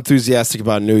I'm not enthusiastic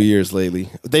about New Year's lately.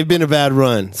 They've been a bad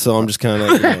run, so I'm just kind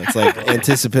of it's like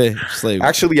anticipate. Just like,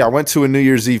 actually, I went to a New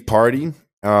Year's Eve party,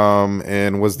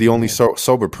 and was the only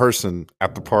sober person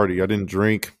at the party. I didn't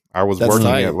drink. I was That's working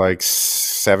tight. at like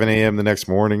 7 a.m. the next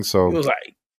morning, It so was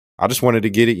like, I just wanted to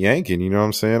get it yanking. You know what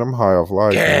I'm saying? I'm high off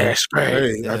life. man. yes, great.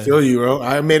 Hey, Yeah. I feel you, bro.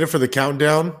 I made it for the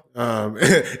countdown,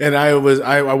 and I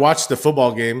watched the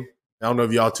football game. I don't know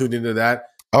if y'all tuned into that.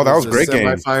 Oh, that It was a great game.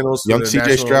 Semifinals for Young the CJ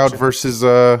national Stroud cha-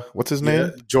 versus what's his name?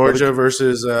 Yeah, Georgia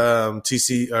versus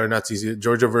TC or not TC.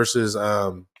 Georgia versus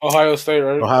Ohio State,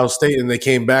 right? Ohio State, and they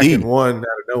came back and won out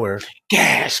of nowhere.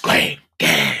 Gas, great.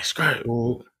 Gas, great.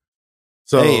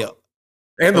 So hey,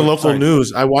 and the oh, local sorry.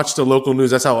 news. I watched the local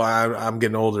news. That's how I'm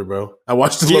getting older, bro. I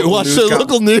watched the do you local watch news. the count-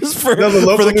 local news for, No, the for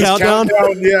local the news countdown?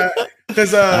 Yeah,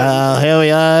 because Here we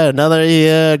are, another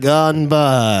year gone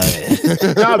by.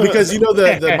 no, because you know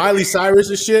the Miley Cyrus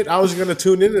and shit. I was gonna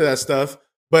tune into that stuff,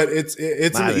 but it's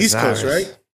in the Miley East Coast, Cyrus.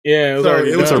 right? Yeah, it was So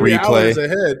already it was a done. 3 replay. hours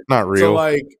ahead. Not real. So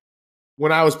like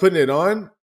when I was putting it on,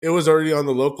 it was already on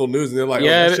the local news, and they're like,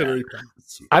 Yeah, "Oh, that shit already passed."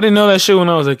 I didn't know that shit when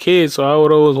I was a kid, so I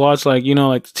would always watch like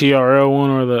like the TRL one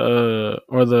or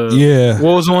the yeah,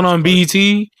 what was the one on BET?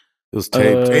 it was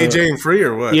taped. AJ and Free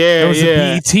or what? Yeah, that was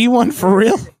yeah, a BET one for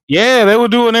real. yeah. They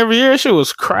would do it every year. That shit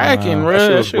was cracking, Wow. bro. That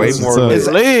shit That was shit way was more lit. it's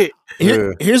lit.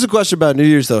 Here's a question about New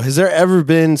Year's though. Has there ever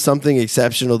been something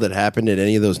exceptional that happened at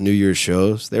any of those New Year's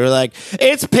shows? They were like,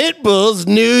 "It's Pitbull's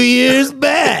New Year's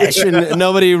Bash," and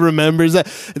nobody remembers that.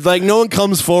 It's like no one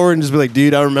comes forward and just be like,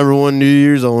 "Dude, I remember one New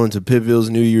Year's I went to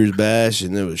Pitbull's New Year's Bash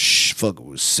and it was fucking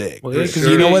was sick." Well, yeah, 'cause sure.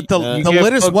 You know what? you The get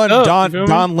latest fucked one, up, you feel me?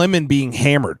 Don Lemon being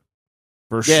hammered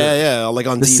for sure. Yeah, like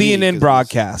on The TV, CNN 'cause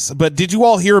broadcast. But did you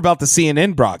all hear about the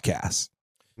CNN broadcast?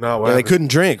 No, what Yeah, they happened? couldn't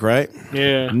drink, right?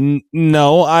 Yeah,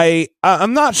 No,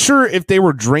 I'm not sure if they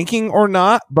were drinking or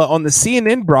not, but on the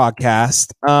CNN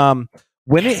broadcast,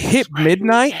 when it hit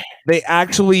midnight, they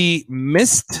actually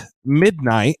missed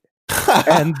midnight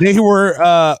and they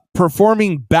were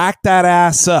performing "Back That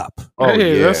Ass Up" Oh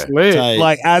hey, yeah. that's lit. Tight.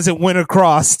 like as it went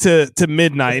across to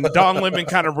midnight, and Don Lemon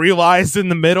kind of realized in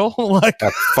the middle like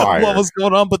That's fire. what was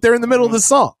going on, but they're in the middle of the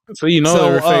song. So you know So,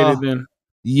 they were faded then.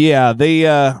 Yeah, they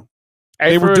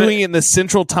Hey, were for doing it in the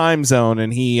Central Time Zone,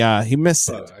 and he missed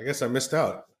it. I guess I missed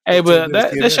out. Hey, but It's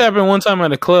that CNN. shit happened one time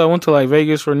at a club. I went to like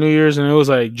Vegas for New Year's, and it was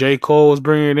like J. Cole was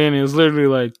bringing it in. It was literally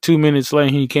like 2 minutes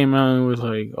late. He came out and was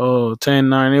like,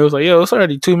 10-9. It was like, yo, it's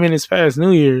already 2 minutes past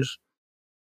New Year's.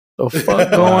 The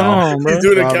fuck going on, bro? He's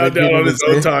doing a Wow, countdown they on did his it,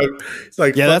 own man. time. It's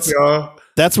like, Yeah, fuck y'all.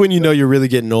 That's when you know you're really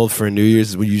getting old for New Year's,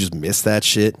 is when you just miss that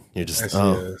shit. You're just Slept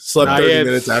Nah, 30 yeah.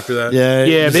 minutes after that.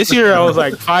 Yeah, this year I was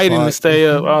like fighting to stay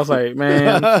up. I was like,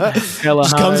 man, hella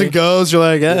just high. comes and goes. You're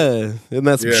like, and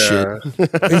that's some shit. Lit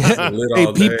Hey,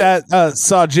 all peep day. that.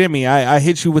 Saw Jimmy. I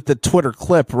hit you with the Twitter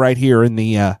clip right here in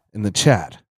the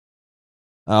chat.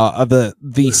 Of the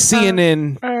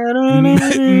CNN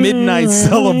midnight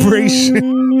celebration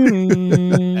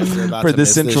About for to the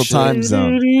miss Central this shit. Time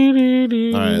Zone.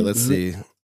 All right, let's see.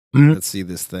 Let's see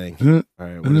this thing. All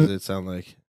right, what does it sound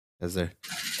like? Is there?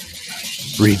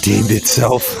 Redeemed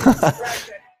itself.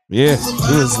 Yeah,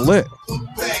 it was lit.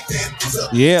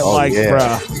 Yeah, Oh, like,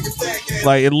 yeah. bruh.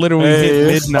 Like, it literally Hey,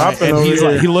 hit it's midnight. popping And over he's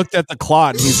like, here. he looked at the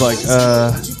clock and he's like,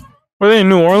 Were they in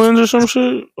New Orleans or some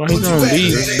shit? Or he's on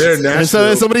beat. They're in And Nashville.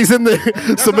 so somebody's in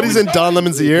there. Somebody's in Don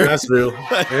Lemon's ear. Nashville.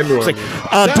 And New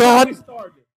Orleans.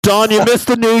 Don, you missed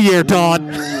the New Year,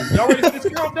 Don.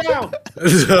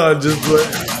 Just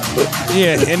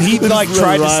yeah. And he, like,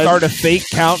 tried to ride. start a fake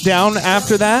countdown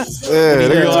after that. Yeah, He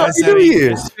they're realized Happy that New he-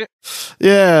 Year's.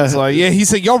 Yeah. It's like, yeah, he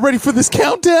said, y'all ready for this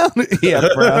countdown? Yeah,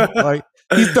 bro. Like,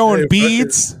 he's throwing Hey,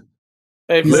 beads.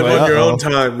 Hey, He's live like, on your uh-oh. own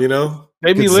time, you know?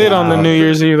 they be Good lit on the job. New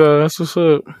Year's Eve though. That's what's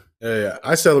up. Yeah.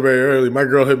 I celebrate early. My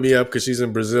girl hit me up because she's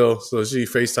in Brazil. So she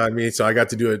FaceTimed me. So I got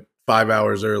to do it 5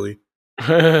 hours early.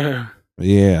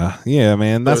 Yeah,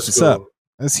 man. That's what's up.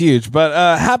 That's huge. But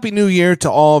happy New Year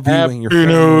to all of you and your Happy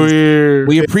New families. Year.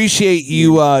 We appreciate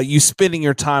you you spending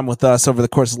your time with us over the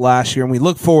course of last year, and we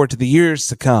look forward to the years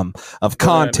to come of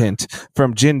content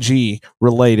from Gen G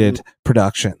related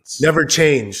productions. Never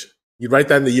change. You write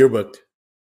that in the yearbook.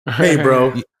 Hey,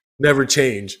 bro. Never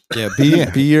change. Yeah,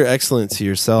 be your excellent to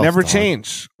yourself. Never Don.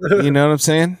 change. You know what I'm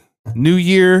saying? New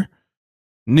year,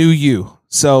 new you.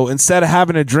 So instead of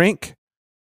having a drink,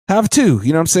 have two.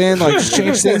 You know what I'm saying? Like, just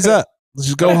change things up. Let's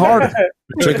just go harder.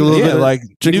 Drink a little Yeah, bit. like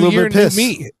Drink a new little year, bit of piss. new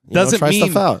me. You know, Doesn't try mean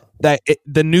stuff out. that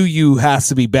the new you has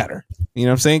to be better. You know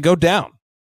what I'm saying? Go down.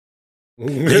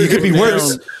 You could be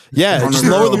worse. Yeah, On just the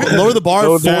lower girl. the bar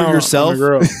Go for down on yourself. the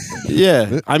girl.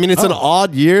 Yeah, I mean it's an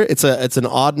odd year. It's an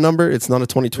odd number. It's not a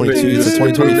 2022. It's a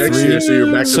Next 2023. year, so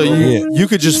you're back to So normal. you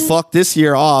could just fuck this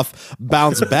year off,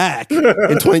 bounce back in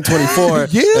 2024,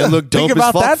 Yeah, and look dope think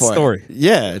about as fuck that for it. story.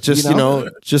 Yeah, just You know?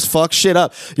 just fuck shit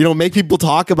up. Make people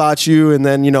talk about you, and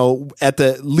then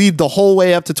lead the whole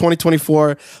way up to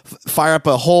 2024. Fire up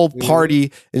a whole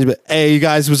party, and be, hey, you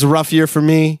guys, it was a rough year for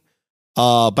me.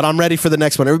 But I'm ready for the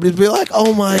next one. Everybody be like,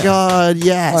 "Oh my god,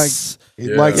 yes!"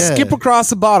 Like Yeah. skip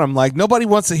across the bottom. Like nobody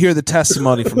wants to hear the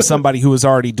testimony from somebody who is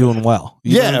already doing well.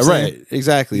 You know Yeah, what I'm saying? right.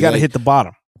 Exactly. You got to Like, hit the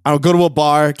bottom. I'll go to a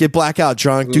bar, get blackout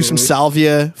drunk, do some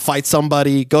salvia, fight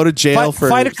somebody, go to jail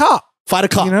Fight a cop. Fight a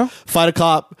cop. You know? Fight a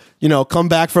cop. Come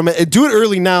back from it. And do it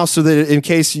early now so that in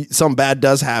case something bad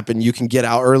does happen, you can get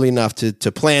out early enough to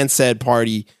plan said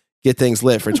party, get things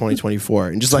lit for 2024.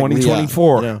 And just like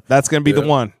 2024. That's going to be the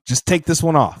one. Just take this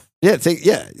one off.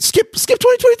 Skip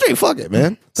 2023. Fuck it,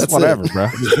 man. That's whatever, it. bro.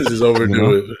 Just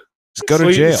overdo it. Just go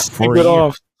to jail. Sleep for a it year.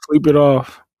 off. Sleep it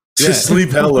off. Just sleep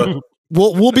hella.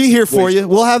 We'll be here for you.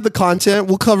 We'll have the content.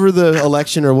 We'll cover the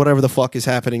election or whatever the fuck is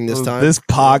happening this time. This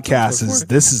podcast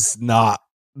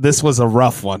this was a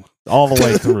rough one all the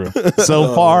way through.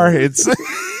 So far, it's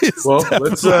Well,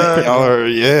 let's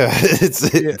It's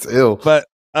ill. but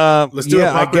let's do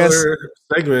a I guess popular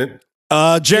segment.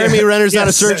 Jeremy Renner's out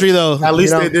of surgery though. At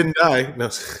least You know? they didn't die. No.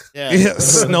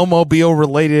 snowmobile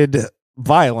related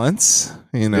violence.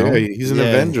 You know, Yeah, he's an Yeah.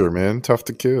 Avenger, man. Tough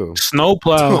to kill. Oh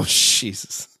Snowplow.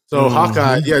 Jesus. So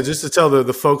Hawkeye, just to tell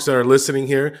the folks that are listening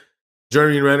here,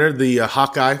 Jeremy Renner, the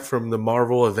Hawkeye from the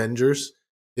Marvel Avengers,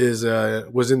 was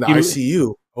in the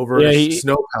ICU over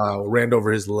snowplow ran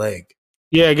over his leg.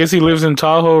 Yeah, I guess he lives in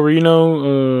Tahoe,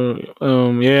 Reno.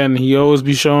 And he always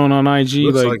be showing on IG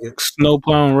Looks like like it. snow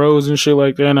plowing roads and shit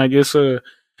like that. And I guess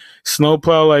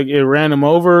snowplow like it ran him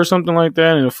over or something like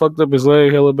that, and it fucked up his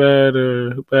leg hella bad.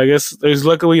 But I guess there's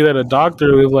luckily that a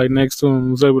doctor lived like next to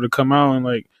him, was able to come out and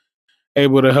like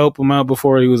able to help him out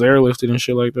before he was airlifted and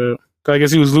shit like that. 'Cause I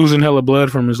guess he was losing hella blood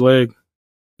from his leg.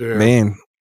 Yeah. man.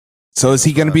 So is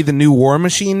he going to be the new War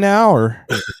Machine now, or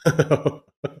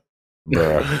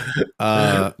Bruh.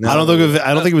 I don't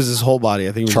think it was his whole body.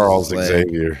 I think it was Charles his leg.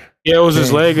 Xavier. Yeah, it was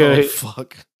his leg. Oh,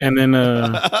 fuck. And then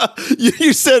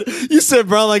you said,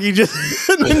 bro, like he just,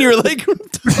 and then you were like,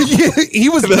 he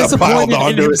was Then I piled disappointed in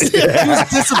onto it. himself. He was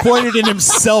disappointed in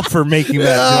himself for making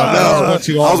that joke. I don't know what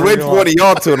you I all was waiting for one realize. of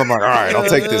y'all to, and I'm like, all right, I'll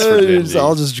take this for Jimmy.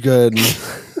 I'll just go ahead.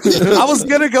 I was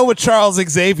gonna go with Charles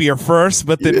Xavier first,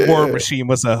 but then War Machine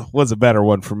was a better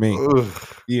one for me. Ugh.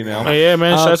 You know, Oh, yeah,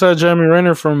 man. Shouts out Jeremy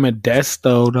Renner from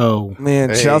Modesto, though. man.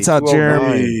 Hey, Shouts out 209.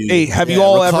 Jeremy. Hey, have you Yeah,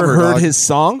 all recover, ever heard dog. his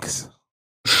songs?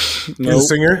 He's a Nope.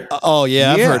 singer. Oh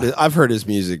yeah, Yeah. I've heard his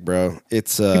music, bro.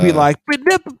 It's He'd be like,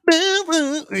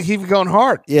 he'd be going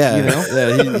hard. yeah, you know.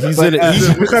 yeah, he's But, in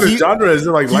it. What kind of he- genre is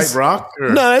it? Like light he's- rock? Or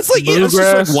No, it's like it's just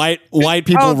Bluegrass? like white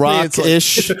people Honestly, rock it's like-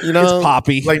 ish. You know, It's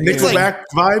poppy. like Nickelback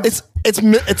vibes?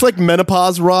 It's like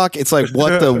menopause rock. It's like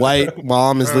what the white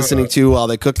mom is listening to while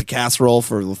they cook the casserole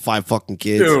for the 5 fucking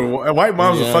kids. Dude, white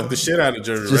moms Yeah. will fuck the shit out of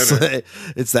Jeremy Just Renner. like,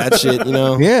 it's that shit, you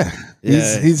know. Yeah,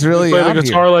 Yeah. he's really Play out the here.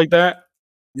 guitar like that.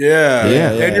 Yeah.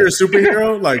 Yeah, yeah. And you're a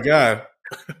superhero? Like, God.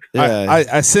 Yeah,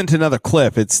 I sent another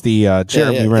clip. It's the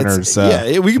Jeremy yeah, Renner's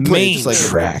we can play it main just like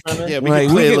track. Yeah, we Like,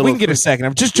 can play a we little can get a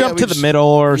second. Just Yeah, jump we to the just- middle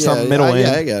or yeah, something middle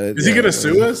yeah, I in. got it. Is he going to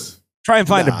sue us? Try and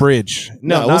find Nah. a bridge.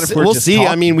 No, we'll not see, if we're we'll just see. I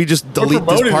talking. mean, we just delete this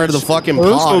promoting part of the this fucking Well,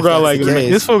 this pod. fool if got that's like the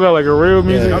case. this fool got like a real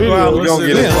music I'm video. glad we Let's don't see.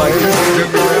 get it. Yeah.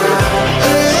 Like,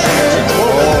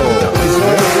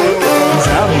 He's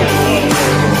out here.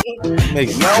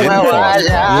 Makes what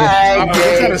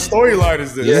kind of storyline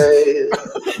is this?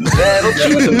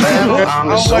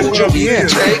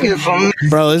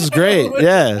 Bro, this is great.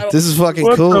 Yeah, this is fucking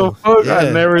What cool. the fuck? Yeah,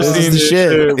 I've never this seen is the this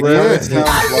shit. shit, bro.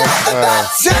 Yeah.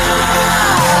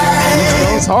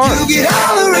 It's hard.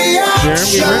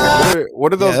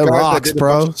 What are those Yeah, it guys rocks, that did a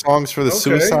bro. bunch of songs for the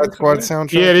Suicide Squad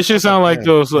soundtrack? Yeah, this shit sound like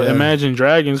those Yeah. Imagine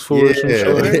Dragons fool or some Yeah.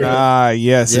 shit like that.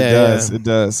 Yes, Yeah, it does. yeah. It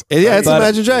does. Yeah, it's But-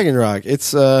 Imagine Dragon Rock.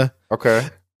 It's Okay.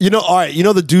 all right,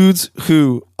 the dudes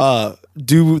who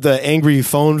do the angry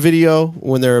phone video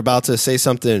when they're about to say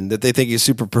something that they think is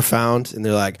super profound and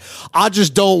they're like, I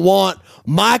just don't want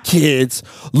my kids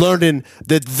learning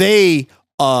that they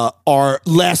are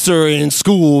lesser in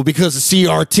school because of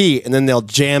CRT, and then they'll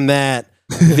jam that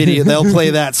video, they'll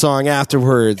play that song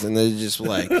afterwards, and they're just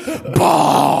like,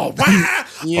 "Bah, wah,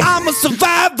 I'm a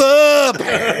survivor,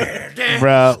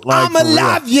 Bro, like, I'm for real.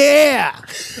 alive, yeah."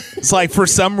 It's like for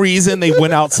some reason they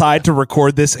went outside to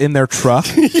record this in their truck.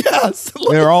 Yes,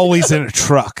 They're always in a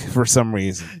truck for some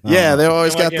reason. yeah, they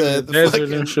always got Like in the desert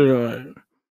fucking- and shit. Like.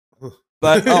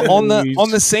 But on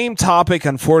the same topic,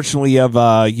 unfortunately, of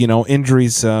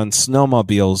injuries on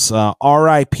snowmobiles,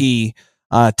 R.I.P.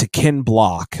 To Ken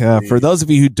Block. For those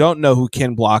of you who don't know who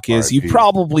Ken Block is, you've R.I.P..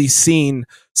 probably seen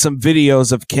some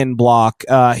videos of Ken Block.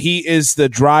 He is the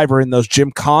driver in those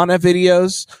Gymkhana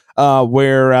videos.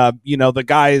 Where the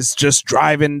guy is just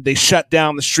driving. They shut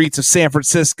down the streets of San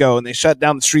Francisco and they shut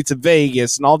down the streets of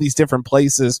Vegas and all these different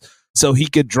places so he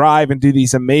could drive and do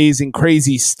these amazing,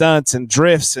 crazy stunts and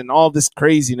drifts and all this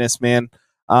craziness, man.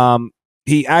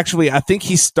 He actually, I think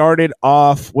he started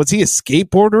off. Was he a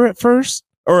skateboarder at first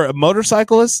or a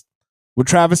motorcyclist with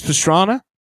Travis Pastrana?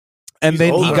 And He's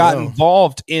then old he now. got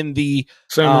involved in the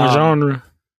Same genre.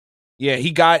 yeah,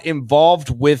 he got involved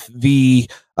with the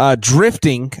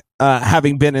drifting,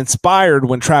 having been inspired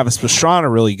when Travis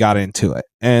Pastrana really got into it.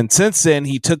 And since then,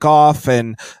 he took off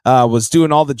and was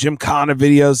doing all the Gymkhana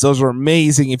videos. Those were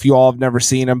amazing if you all have never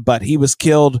seen them. But he was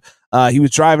killed. He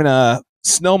was driving a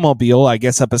snowmobile, I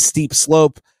guess, up a steep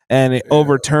slope, and it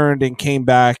overturned and came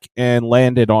back and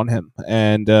landed on him.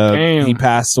 And he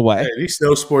passed away. Hey, these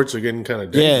snow sports are getting kind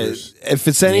of Yeah, dangerous. if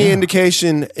it's any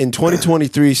indication, in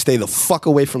 2023, stay the fuck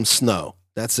away from snow.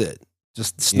 That's it.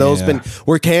 Just snow's Yeah. been.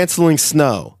 We're canceling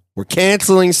snow. We're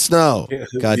canceling snow.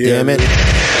 God Yeah. damn it.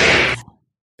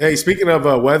 Hey, speaking of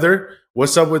weather,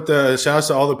 what's up with the shouts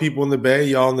to all the people in the Bay?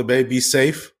 Y'all in the Bay, be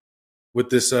safe with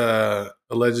this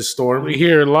alleged storm. We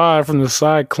hear it live from the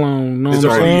cyclone. Know It's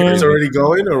what I'm saying? already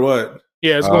going or what?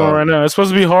 Yeah, it's going right now. It's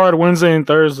supposed to be hard Wednesday and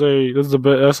Thursday.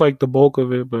 That's like the bulk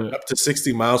of it, but Up to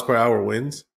 60 miles per hour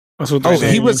winds. that's what they're Oh,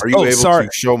 saying. he was. Are you Oh, able sorry.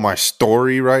 to show my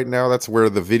story right now? That's where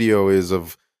the video is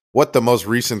of what the most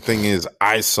recent thing is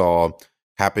I saw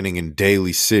happening in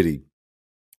Daly City.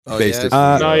 Oh, Basically.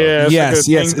 yeah. Oh yeah, it's Yes, like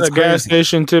yes, a it's gas crazy.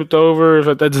 station tipped over. It's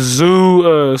like that zoo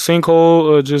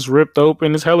sinkhole just ripped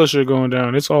open. It's hella shit going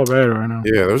down. It's all bad right now.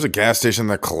 Yeah, there's a gas station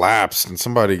that collapsed and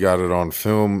somebody got it on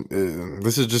film.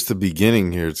 This is just the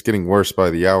beginning here. It's getting worse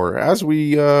by the hour as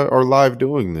we are live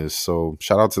doing this. So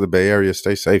shout out to the Bay Area.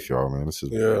 Stay safe, y'all, man. This is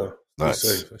Yeah. nuts.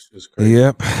 Safe. That's just crazy.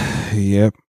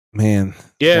 Yep, man.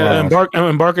 Yeah, Wow. and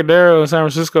Embarcadero in San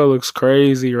Francisco looks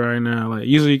crazy right now. Like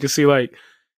usually you can see like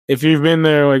if you've been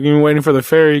there, like you're waiting for the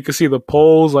ferry, you can see the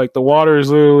poles. Like the water is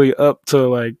literally up to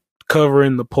like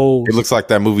covering the poles. It looks like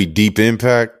that movie Deep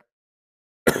Impact.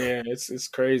 Yeah, it's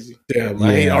crazy. Damn,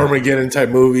 I hate Armageddon type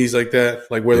movies like that,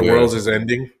 like where the Yeah. world is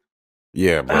ending.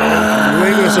 Yeah, bro. You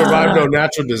ain't gonna survive no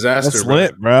natural disaster. That's bro.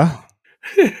 lit, bro.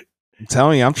 I'm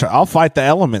telling you, I'll fight the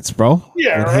elements, bro.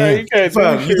 Yeah, With right. hands. You can't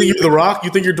Bro, do you think you're The Rock?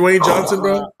 You think you're Dwayne Johnson,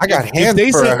 bro? I got hands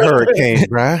they for say- a hurricane,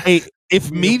 bruh. Hey,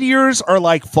 if meteors are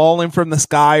like falling from the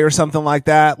sky or something like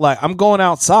that, like I'm going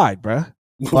outside, bro.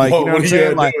 Like, you know what I'm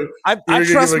saying? Like, I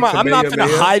trust I'm not finna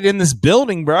hide in this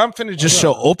building, bro. I'm finna just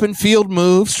show open field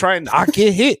moves, try and not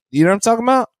get hit. You know what I'm talking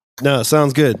about? No,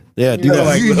 sounds good. Yeah, do You know,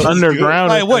 that. like underground.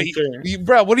 Like, or what, something.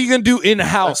 bro? What are you gonna do in the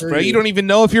house, bro? You don't even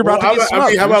know if you're about to get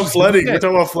smoked. how about flooding? We're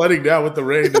talking about flooding now with the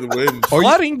rain and the wind.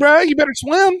 Flooding, bro. You better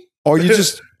swim. Or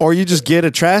you just get a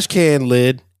trash can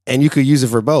lid and you could use it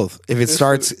for both. If it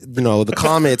starts, the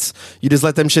comets, you just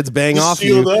let them shits bang Just off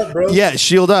shield you. up, bro. Yeah,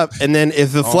 shield up, and then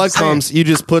if the flood comes, you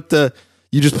just put the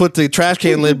trash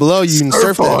can lid below you and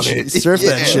surf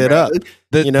that shit up.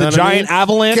 The giant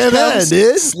avalanche Come on, comes,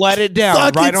 dude. sled it down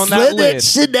Fucking right on slid that lid.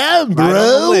 shit down, bro. Right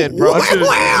on the lid, bro.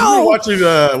 Wow. Watching,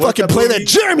 Fucking play that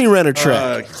Jeremy Renner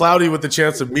track. Cloudy with the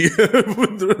chance of me.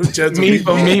 with the chance of Meat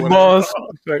for meatballs.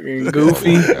 Fucking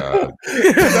goofy. Is that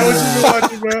what you've been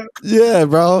watching, bro? Yeah,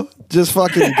 bro. Just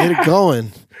fucking get it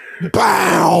going.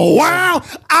 Bow, wow.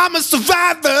 I'm a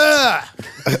survivor.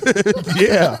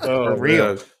 Yeah, Oh, for real.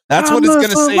 man. That's what it's gonna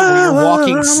say when you're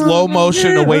walking slow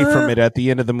motion away from it at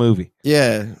the end of the movie.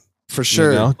 Yeah, for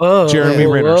sure. You know? Whoa, Jeremy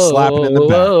Renner slapping in the back.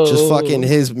 whoa. Just fucking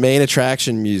his main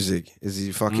attraction music as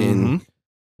he fucking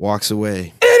walks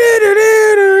away.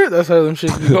 That's how them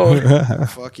shit be going.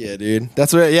 Fuck yeah, dude.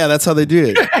 That's how they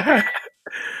do it.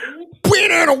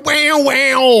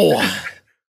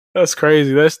 That's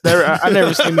crazy. I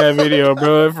never seen that video,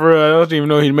 bro. For real, I don't even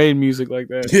know he made music like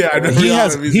that. Yeah, I know. he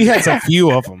has a few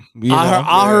of them.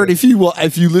 I heard if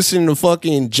you listen to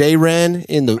fucking J Ren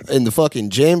in the fucking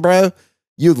gym, bro,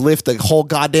 you'd lift the whole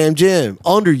goddamn gym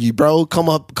under you, bro. Come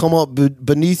up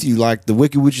beneath you like the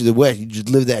Wicked Witch of the West. You just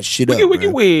lift that shit up.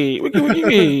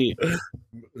 Wiki.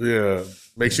 Yeah.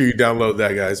 Make sure you download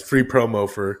that, guys. Free promo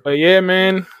for. But yeah,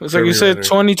 man. It's like you Jeremy said, Renner.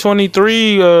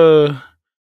 2023.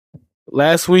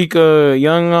 Last week,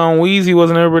 young Weezy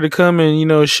wasn't able to come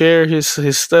and share his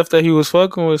stuff that he was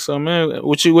fucking with. So man,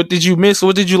 what did you miss?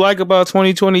 What did you like about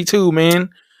 2022, man?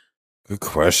 Good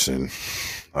question.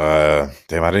 Damn,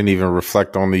 I didn't even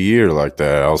reflect on the year like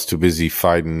that. I was too busy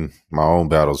fighting my own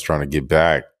battles, trying to get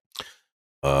back.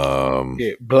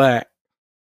 Get black.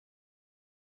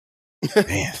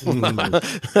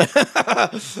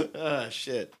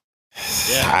 Shit.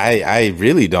 I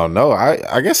really don't know.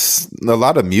 I guess a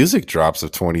lot of music drops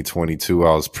of 2022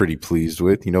 I was pretty pleased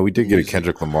with. We did get a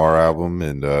Kendrick Lamar album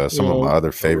and some of my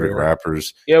other favorite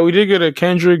rappers. Yeah, we did get a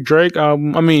Kendrick Drake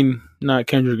album. I mean, not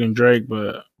Kendrick and Drake,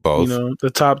 but Both. the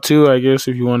top two, I guess,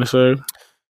 if you want to say.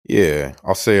 Yeah,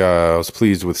 I'll say I was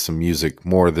pleased with some music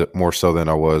more so than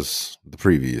I was the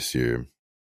previous year.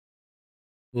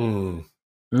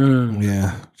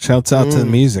 Yeah. Shouts out to the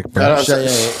music, bro.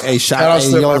 Shout out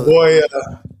to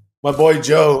my boy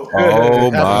Joe.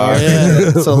 Oh my!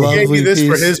 It's a He lovely gave me this piece.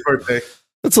 for his birthday.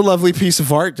 That's a lovely piece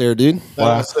of art there, dude.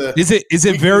 Wow. Is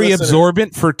it very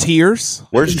absorbent for tears?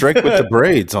 Where's Drake with the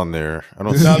braids on there? I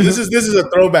don't. No, this is a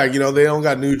throwback. They don't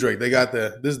got new Drake. They got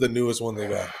this is the newest one they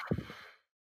got.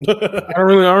 I don't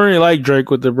really like Drake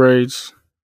with the braids.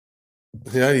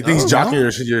 Yeah, you think he's jocking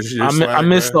your swag, I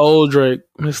miss the old Drake.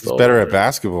 He's better at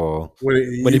basketball.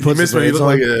 when he puts his when he braids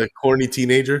looked like on? a corny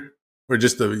teenager or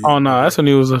just a. Oh no, that's when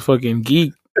he was a fucking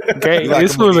geek. Okay, Like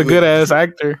this him when was he a good ass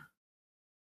actor.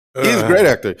 He's a great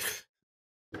actor.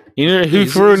 He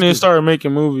flew and then started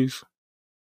making movies.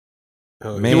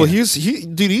 Man. Well,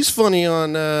 he's funny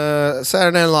on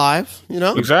Saturday Night Live.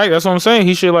 Exactly, that's what I'm saying.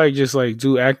 He should just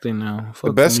do acting now.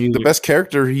 Fuck The best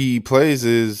character he plays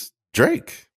is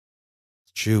Drake.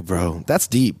 True, bro. That's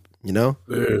deep. You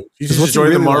should what's just join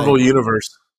he the really Marvel like? universe.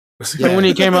 Remember when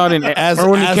he came out in Drake.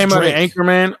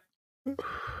 Anchorman,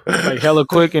 hella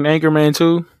quick in Anchorman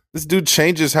 2. This dude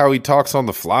changes how he talks on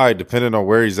the fly depending on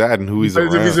where he's at and who he's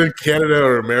Depends if he's around. in Canada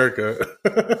or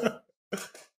America.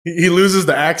 He loses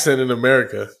the accent in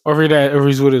America. Or if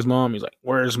he's with his mom, he's like,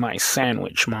 "Where's my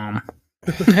sandwich, mom?"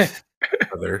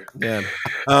 Brother. Yeah.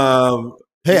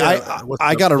 Hey,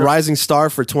 I got a rising star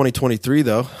for 2023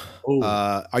 though.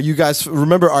 Are you guys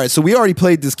remember? All right, so we already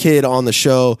played this kid on the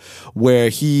show where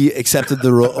he accepted the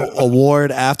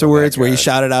award afterwards, where he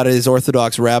shouted out at his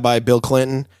Orthodox rabbi Bill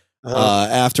Clinton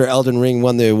after Elden Ring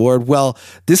won the award. Well,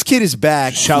 this kid is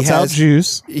back. Shouts out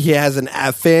Jews. He has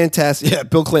a fantastic,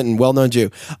 Bill Clinton, well-known Jew.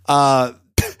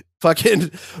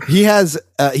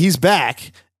 He's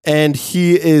back. And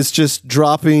he is just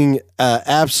dropping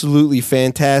absolutely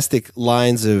fantastic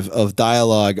lines of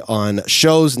dialogue on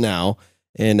shows now.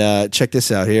 And check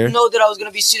this out here. Know that I was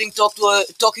going to be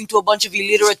talking to a bunch of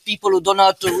illiterate people who don't know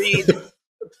how to read.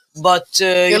 but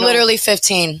You're literally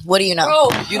 15. What do you know?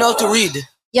 Bro, you know how to read.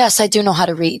 Yes, I do know how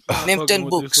to read. Name 10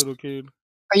 books. Are you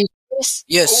serious?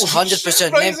 Yes,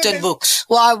 100%. Name 10 books.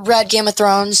 Well, I read Game of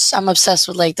Thrones. I'm obsessed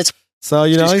with like the. So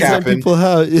he's letting people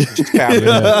have. She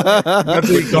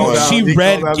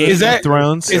read Game of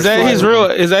Thrones. Is that his real?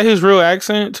 Is that his real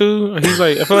accent too? He's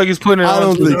like, I feel like he's putting it on. I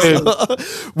don't think so.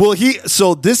 Well,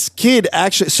 so this kid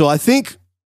actually. So I think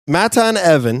Matan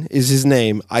Evan is his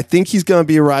name. I think he's going to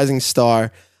be a rising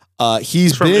star.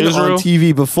 He's been on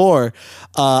TV before.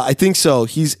 I think so.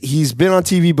 He's been on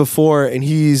TV before, and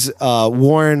he's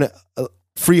worn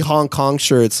free Hong Kong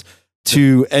shirts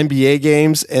to NBA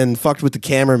games and fucked with the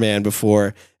cameraman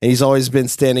before. And he's always been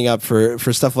standing up for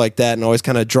stuff like that and always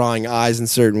kind of drawing eyes in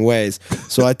certain ways.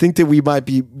 So I think that we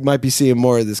might be seeing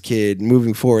more of this kid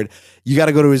moving forward. You got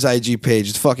to go to his IG page.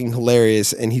 It's fucking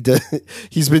hilarious. And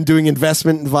he's been doing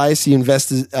investment advice. He's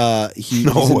advising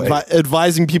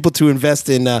people to invest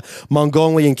in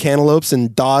Mongolian cantaloupes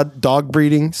and dog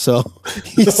breeding. So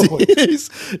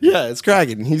it's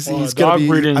cracking. He's going to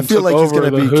be, I feel like he's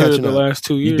going to be catching the up. last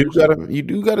 2 years. You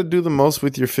do got to do the most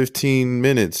with your 15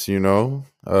 minutes,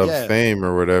 of fame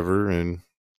or whatever, and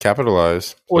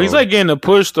capitalize. Well, he's like getting a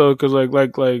push though, because like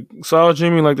Saw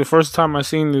Jimmy, like the first time I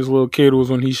seen this little kid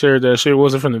was when he shared that shit.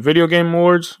 Was it from the video game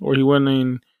awards where he went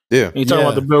in? Yeah, and he talking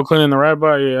about the Bill Clinton and the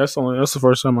rabbi. Yeah, that's the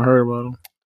first time I heard about him.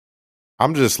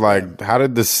 I'm just like, how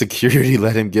did the security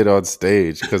let him get on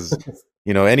stage? Because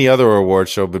any other award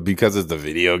show, but because it's the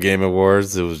video game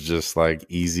awards, it was just like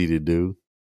easy to do.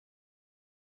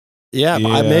 Yeah,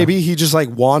 maybe he just like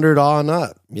wandered on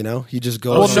up. He just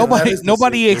goes. Well,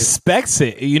 nobody expects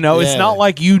it. It's not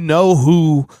like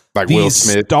who like these Will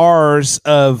Smith stars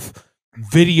of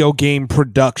video game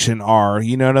production are.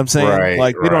 You know what I'm saying?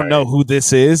 Right, they don't know who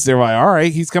this is. They're like, all right,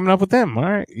 he's coming up with them. All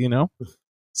right,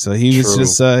 So he was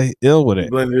just ill with it.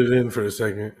 Blended in for a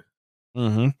second.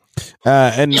 Mm-hmm.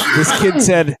 And this kid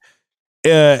said.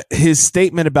 His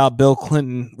statement about Bill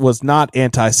Clinton was not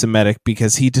anti-Semitic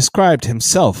because he described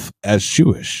himself as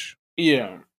Jewish.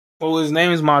 Yeah. Well, his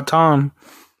name is Matan.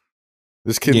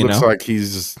 This kid looks like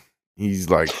he's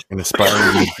like an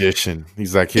aspiring magician.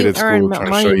 He's like kid at school trying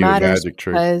to show you a magic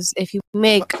trick. Because if you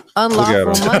make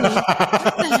unlawful money,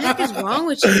 what the heck is wrong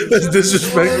with you? That's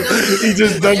disrespectful. He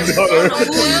just dunked on her.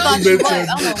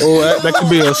 That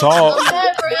could be assault.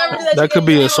 That could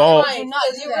be assault.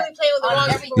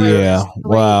 Yeah.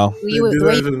 Wow.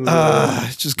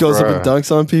 Just goes up and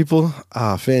dunks on people.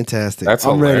 Fantastic. That's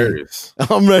hilarious.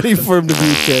 I'm ready for him to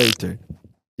be a character.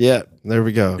 Yeah, there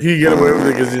we go. He get away with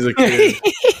it because he's a kid.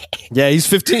 Yeah, he's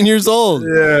 15 years old.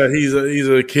 Yeah, he's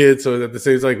a kid. So at the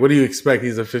same, it's like, what do you expect?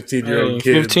 He's a 15-year-old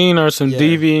kid. 15 are some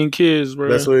deviant kids, bro.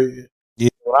 That's what. Yeah,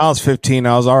 when I was 15,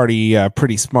 I was already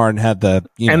pretty smart and had the.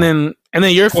 And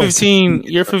then you're 15.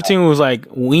 Your 15 was like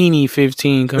weenie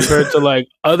 15 compared to like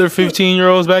other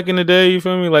 15-year-olds back in the day. You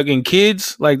feel me? Like in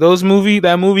Kids, like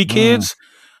that movie Kids.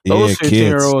 Those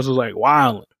 15-year-olds was like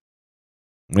wild.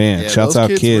 Man, shouts out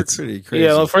Kids.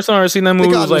 Yeah, the first time I ever seen that movie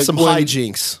was like some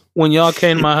hijinks. When y'all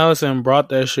came to my house and brought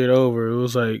that shit over. It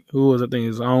was like, who was I think? It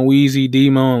was on Weezy,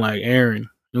 Demo, and like Aaron.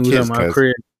 It was at my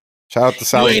crib. Shout out to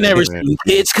Salvador. You ain't never seen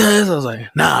Kids, cuz? I was like,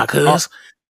 nah, cuz.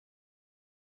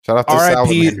 Shout out to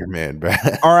Salvador, man, bro.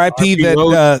 R.I.P.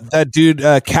 that dude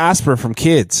Casper from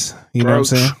Kids. You know what I'm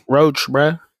saying? Roach,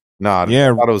 bruh. Nah, yeah,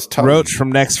 it was Roach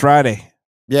from Next Friday.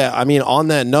 Yeah, I mean, on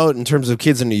that note, in terms of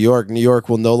kids in New York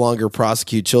will no longer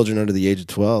prosecute children under the age of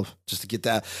 12. Just to get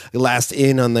that last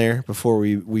in on there before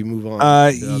we move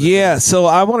on. Yeah, so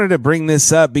I wanted to bring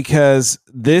this up because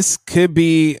this could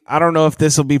be, I don't know if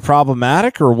this will be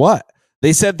problematic or what.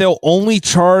 They said they'll only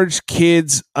charge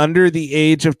kids under the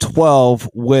age of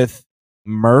 12 with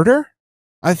murder,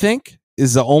 I think,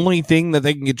 is the only thing that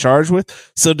they can get charged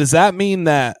with. So does that mean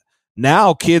that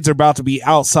now kids are about to be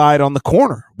outside on the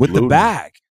corner with the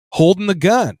bag, holding the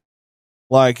gun?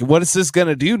 Like, what is this going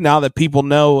to do now that people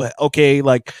know, okay,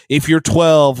 like if you're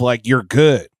 12, like you're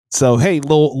good. So, hey,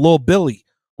 little Billy,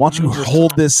 why don't you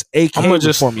hold this AK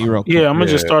for me real quick? Yeah, I'm going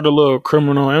to just start a little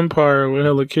criminal empire with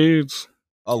hella kids.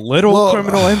 A little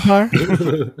criminal empire?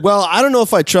 Well, I don't know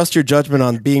if I trust your judgment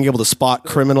on being able to spot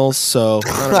criminals, so.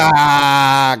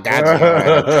 Gotcha.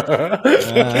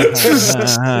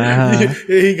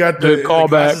 He got the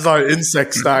callback on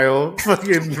insect style,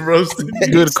 fucking roasted.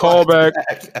 Good callback.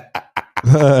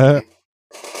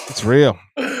 It's real.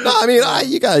 No, I mean,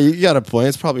 you got a point.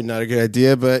 It's probably not a good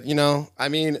idea, but I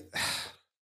mean,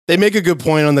 they make a good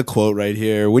point on the quote right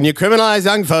here. When you criminalize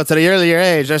young folks at an earlier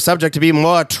age, they're subject to be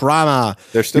more trauma.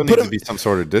 There still needs to be some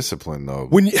sort of discipline, though.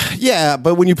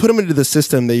 But when you put them into the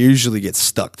system, they usually get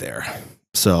stuck there.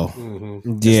 So,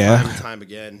 yeah, time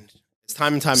again.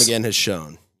 time and time again has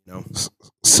shown. You know?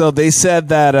 So they said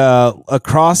that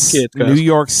across New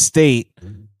York State,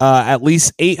 at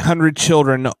least 800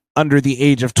 children under the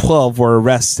age of 12 were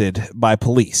arrested by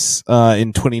police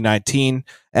in 2019.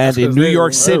 And in New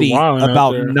York City,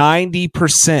 about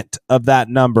 90% of that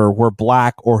number were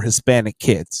black or Hispanic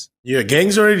kids. Yeah,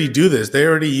 gangs already do this. They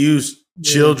already use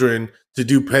children to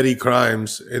do petty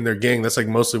crimes in their gang. That's like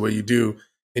mostly what you do.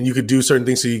 And you could do certain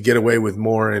things so you get away with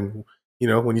more. And, you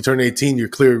know, when you turn 18, you're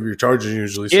clear of your charges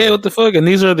usually. So. Yeah, what the fuck? And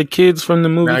these are the kids from the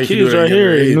movie Kids right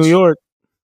here in New York.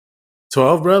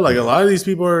 12, bro. Like a lot of these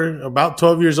people are about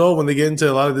 12 years old when they get into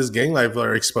a lot of this gang life,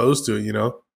 are exposed to it, you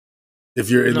know, if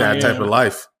you're in that type of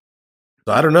life.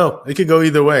 So I don't know. It could go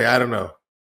either way. I don't know.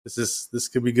 This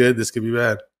could be good. This could be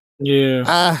bad.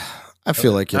 Yeah. I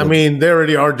feel like I mean, they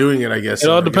already are doing it, I guess. It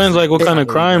all depends like what kind of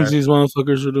crimes these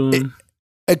motherfuckers are doing.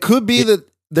 It could be that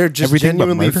they're just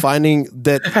genuinely finding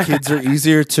that kids are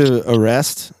easier to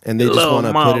arrest and they just want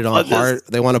to put it on hard.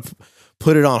 They want to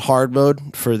put it on hard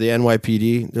mode for the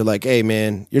NYPD. They're like, hey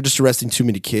man, you're just arresting too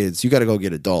many kids. You got to go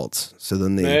get adults. So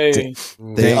then they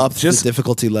up the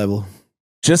difficulty level.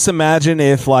 Just imagine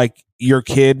if like your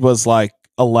kid was like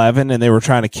 11 and they were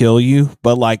trying to kill you,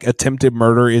 but like attempted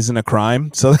murder isn't a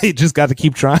crime. So they just got to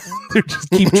keep trying. They just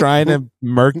keep trying to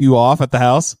murk you off at the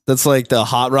house. That's like the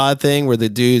hot rod thing where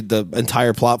the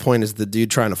entire plot point is the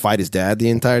dude trying to fight his dad the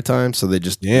entire time. So they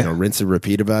just you know, rinse and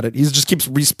repeat about it. He just keeps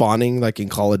respawning like in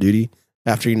Call of Duty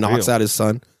after he knocks out his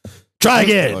son. Try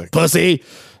again, pussy.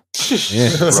 Yeah,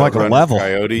 it's like a level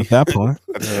coyote at that point.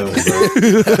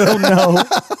 Oh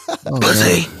no.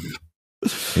 Pussy.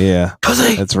 Yeah.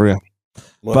 Pussy. That's real.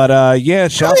 But yeah,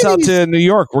 shouts out to New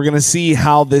York. We're gonna see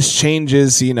how this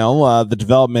changes, you know, the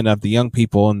development of the young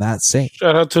people in that state.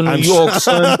 Shout out to New York,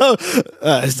 son.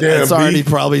 It's already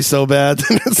probably so bad.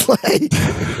 It's like,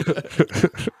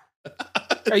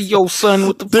 hey, yo, son,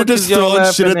 what the they're fuck just is y'all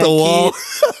throwing shit at the wall.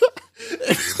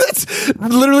 That's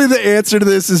literally the answer to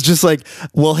this is just like,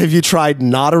 well, have you tried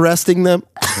not arresting them?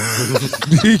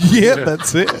 Yeah,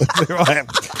 that's it.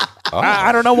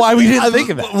 I don't know why we didn't think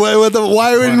of it.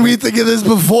 Why didn't we think of this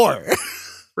before?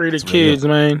 Free the kids,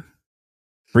 man.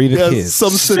 Free the kids.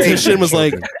 Some statistician was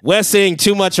like, we're seeing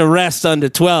too much arrest under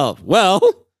 12. Well,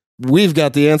 we've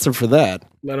got the answer for that.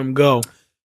 Let them go.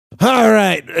 All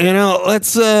right, you know,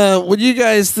 let's. What do you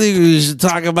guys think we should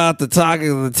talk about the talk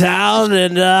of the town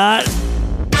and?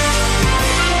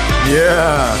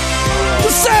 Yeah.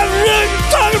 What's up?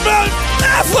 Talking about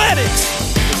athletics.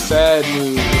 Sad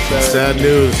news. Sad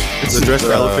news. It's the dressed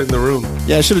elephant in the room.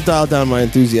 Yeah, I should have dialed down my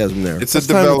enthuusm there. It's a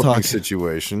developing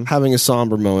situation. Having a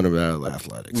somber moment about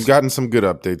athletics. We've gotten some good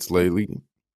updates lately.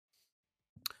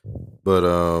 But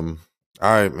all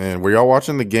right, man. Were y'all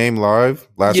watching the game live?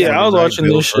 I was watching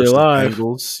this shit live.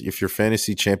 Bengals. If your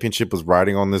fantasy championship was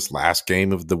riding on this last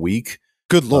game of the week,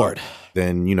 good lord,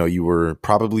 then you know you were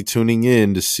probably tuning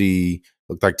in to see.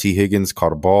 Looked like T. Higgins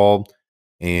caught a ball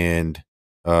and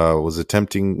was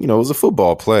attempting. You know, it was a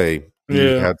football play. He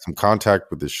had some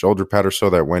contact with his shoulder pad or so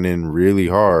that went in really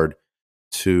hard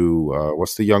to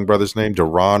what's the young brother's name?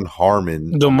 Damar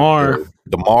Harmon.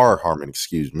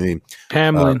 Excuse me,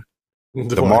 Hamlin.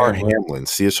 Damar Hamlin.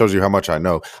 See, it shows you how much I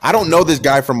know. I don't know this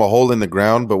guy from a hole in the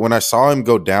ground, but when I saw him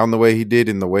go down the way he did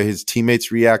and the way his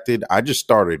teammates reacted, I just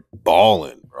started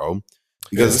bawling, bro.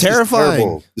 Because it's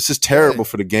terrifying. This is terrible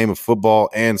for the game of football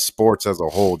and sports as a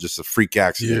whole. Just a freak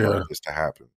accident like this to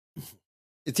happen.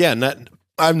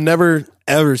 I've never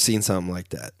ever seen something like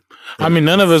that. I mean,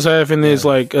 none of us have in this.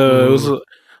 Like, it was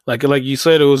like you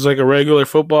said, it was like a regular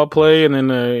football play, and then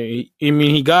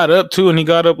he got up too, and he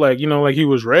got up like like he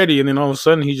was ready, and then all of a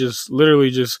sudden he just literally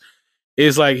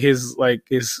it's like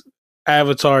his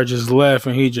avatar just left,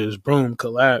 and he just boom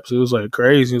collapsed. It was like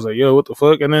crazy. He was like, "Yo, what the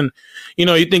fuck?" And then you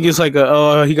think it's like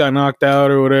he got knocked out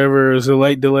or whatever. It was a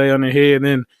late delay on the hit, and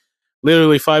then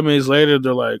literally 5 minutes later,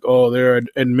 they're like, "Oh, they're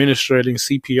administrating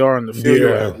CPR on the field."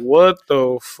 Yeah. Like, what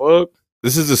the fuck?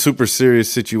 This is a super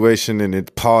serious situation, and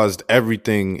it paused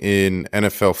everything in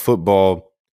NFL football.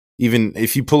 Even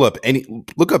if you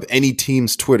look up any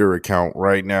team's Twitter account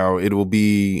right now, it will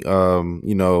be,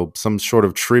 some sort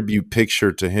of tribute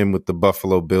picture to him with the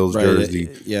Buffalo Bills jersey.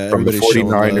 Yeah, from the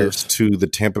 49ers to the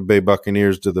Tampa Bay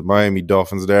Buccaneers to the Miami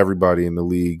Dolphins to everybody in the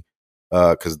league.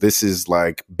 Because this is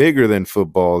like bigger than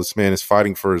football. This man is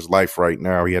fighting for his life right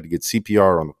now. He had to get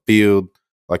CPR on the field.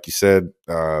 Like you said,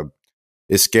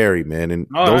 it's scary, man. And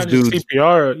those dudes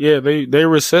CPR, they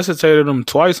resuscitated him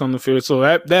twice on the field. So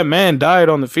that man died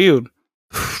on the field.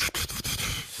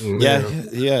 Yeah,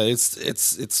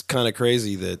 it's kind of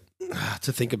crazy that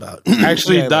to think about.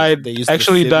 Actually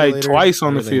died twice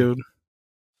on the field.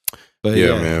 But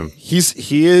Yeah, man. he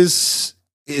is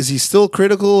he still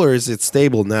critical or is it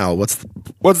stable now? What's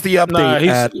the update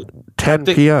at 10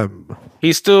 p.m.?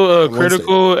 He's still On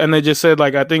critical, and they just said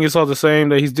like I think it's all the same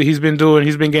that he's been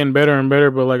getting better and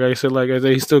better. But like I said,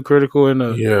 he's still critical and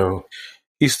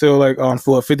he's still like on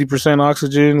 50%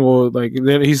 oxygen. Well, like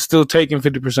he's still taking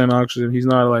 50% oxygen. He's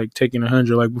not like taking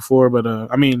 100 like before. But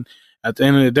I mean, at the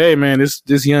end of the day, man,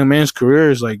 this young man's career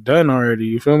is like done already.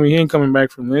 You feel me? He ain't coming back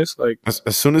from this. Like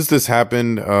as soon as this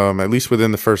happened, at least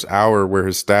within the first hour, where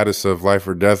his status of life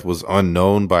or death was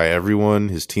unknown by everyone,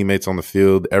 his teammates on the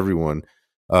field, everyone.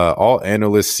 All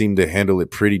analysts seem to handle it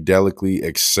pretty delicately,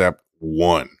 except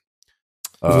one.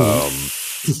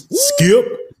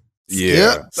 Skip.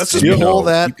 Yeah, let's just pull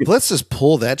that. Let's just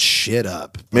pull that shit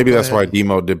up. Maybe that's why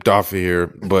Demo dipped off of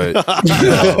here, but he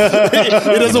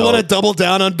doesn't want to double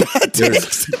down on bad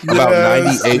takes. About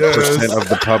 98% of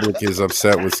the public is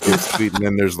upset with Skip's tweet, and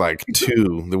then there's like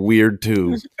the weird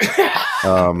two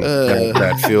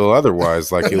that feel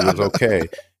otherwise like it was okay.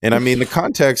 And I mean, the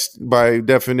context by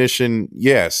definition,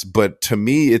 yes, but to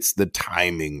me, it's the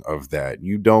timing of that.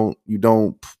 You don't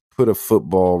put a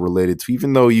football related to,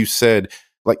 even though you said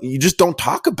like you just don't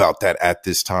talk about that at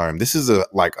this time. This is a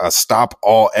stop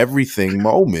all everything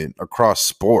moment across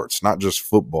sports, not just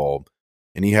football.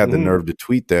 And he had the nerve to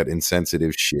tweet that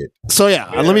insensitive shit. So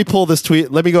let me pull this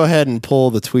tweet. Let me go ahead and pull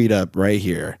the tweet up right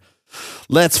here.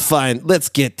 Let's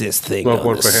get this thing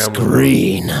on the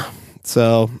screen.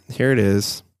 So here it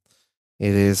is.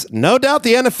 It is no doubt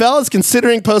the NFL is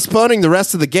considering postponing the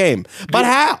rest of the game. But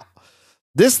how?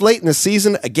 This late in the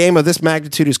season, a game of this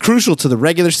magnitude is crucial to the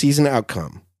regular season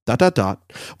outcome. ...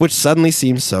 Which suddenly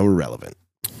seems so irrelevant.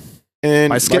 And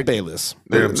by Skip Bayless.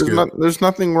 There's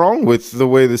nothing wrong with the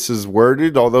way this is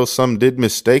worded, although some did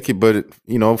mistake it. But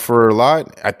for a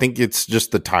lot, I think it's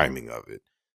just the timing of it.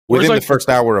 Within the first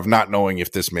hour of not knowing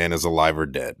if this man is alive or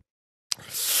dead.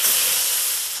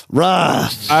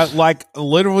 Like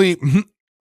literally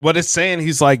what it's saying,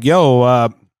 he's like, yo,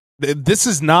 this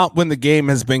is not when the game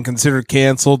has been considered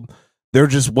canceled. They're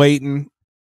just waiting.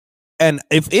 And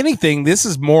if anything, this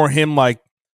is more him like,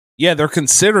 yeah, they're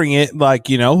considering it like,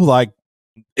 like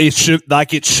it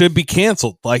should be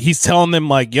canceled. Like he's telling them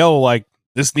like, yo, like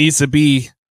this needs to be,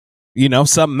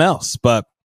 something else, but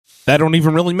that don't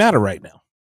even really matter right now.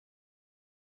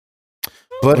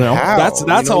 But how?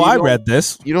 That's how I read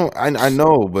this. I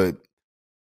know, but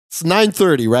it's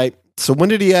 9:30, right? So when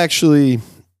did he actually?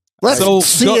 You have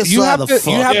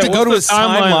to go to his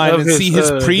timeline and see his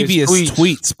previous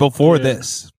tweets before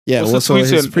this. Yeah, so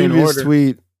his previous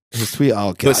tweet. His tweet.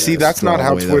 Oh, God, but see, that's not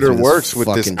how Twitter works with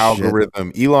this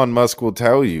algorithm. Shit. Elon Musk will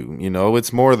tell you.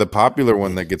 It's more the popular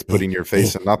one that gets put in your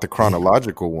face, and not the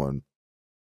chronological one.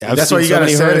 Yeah, that's why you gotta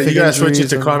set it. You gotta switch it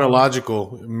to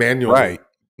chronological manually. Right.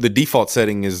 The default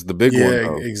setting is the big one.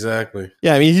 Yeah, exactly.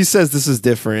 Yeah, I mean, he says this is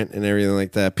different and everything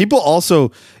like that. People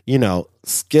also,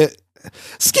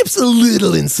 Skip's a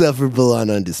little insufferable on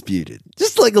Undisputed.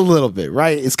 Just like a little bit,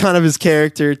 right? It's kind of his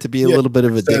character to be a little bit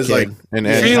of a dickhead.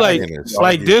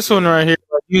 Like this one right here,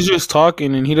 he's just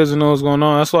talking and he doesn't know what's going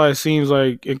on. That's why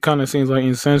it kind of seems like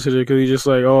insensitive because he's just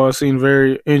like, oh, I've seen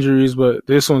very injuries, but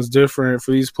this one's different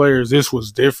for these players. This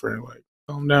was different. Like,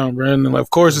 calm down, Brandon. Like,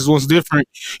 of course, this one's different.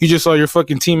 You just saw your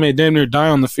fucking teammate damn near die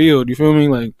on the field. You feel me?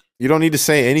 Like, you don't need to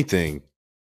say anything.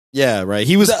 Yeah, right.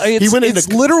 It's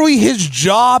literally his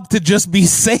job to just be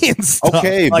saying stuff.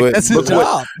 Okay, but that's his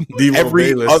job.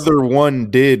 Every other one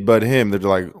did, but him. They're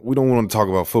like, we don't want to talk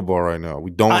about football right now.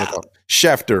 We don't want to talk.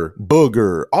 Schefter,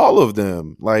 Booger, all of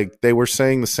them. Like they were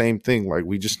saying the same thing. Like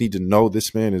we just need to know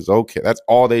this man is okay. That's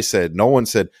all they said. No one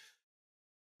said.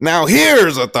 Now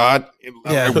here's a thought.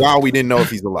 Yeah. Wow, we didn't know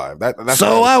if he's alive. That's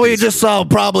so while we just saw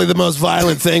probably the most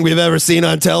violent thing we've ever seen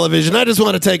on television, I just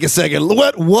want to take a second.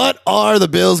 What are the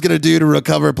Bills going to do to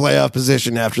recover playoff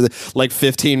position after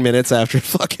 15 minutes after it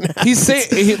fucking happened? He's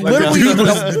saying literally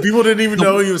people didn't even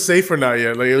know he was safe or not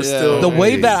yet. Like it was still the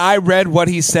way that I read what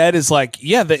he said is like,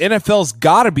 yeah, the NFL's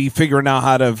got to be figuring out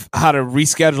how to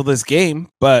reschedule this game,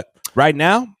 but right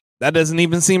now that doesn't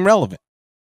even seem relevant.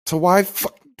 So why?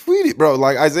 Tweet it, bro.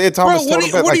 Like Isaiah Thomas told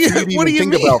him that. You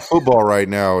think about football right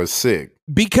now is sick.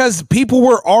 Because people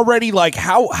were already like,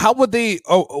 how would they?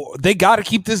 Oh, they got to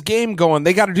keep this game going.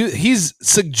 They got to do. He's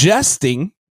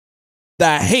suggesting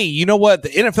that, hey, you know what? The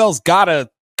NFL's got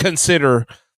to consider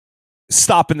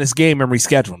stopping this game and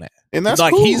rescheduling it. And that's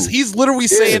like cool. he's literally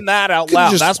saying that out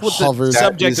loud. That's what the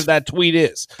subject of that tweet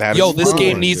is. Yo, this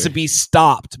game needs to be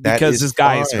stopped because this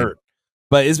guy is hurt.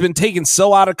 but it's been taken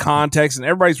so out of context, and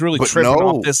everybody's really tripping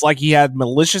off this like he had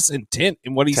malicious intent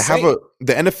in what he's saying.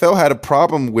 The NFL had a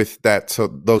problem with that, so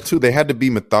though too, they had to be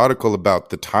methodical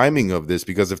about the timing of this,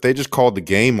 because if they just called the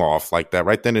game off like that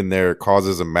right then and there, it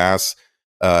causes a mass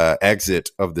exit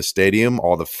of the stadium,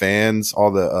 all the fans,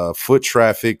 all the foot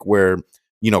traffic, where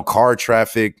car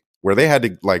traffic, where they had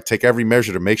to like take every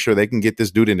measure to make sure they can get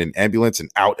this dude in an ambulance and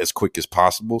out as quick as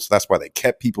possible. So that's why they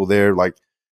kept people there. Like,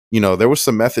 there was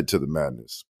some method to the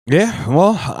madness. Yeah,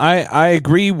 well, I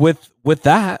agree with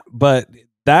that, but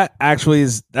that actually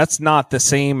that's not the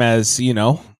same as,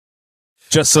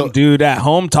 just some dude at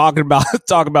home talking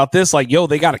about this, like, yo,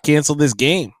 they got to cancel this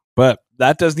game. But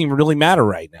that doesn't even really matter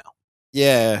right now.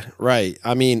 Yeah, right.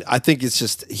 I mean, I think it's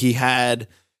just he has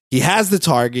the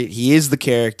target. He is the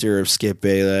character of Skip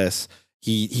Bayless.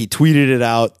 He tweeted it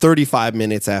out 35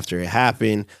 minutes after it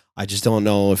happened. I just don't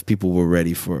know if people were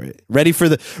ready for it. Ready for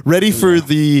the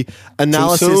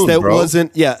analysis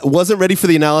wasn't ready for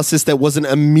the analysis that wasn't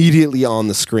immediately on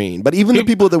the screen. But even the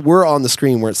people that were on the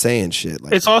screen weren't saying shit.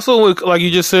 It's also like you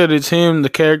just said, it's him, the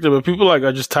character, but people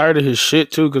are just tired of his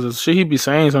shit too, because the shit he be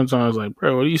saying sometimes, like,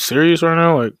 bro, are you serious right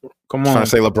now? Like, come on. Trying to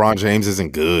say LeBron James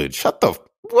isn't good. Shut the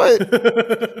what?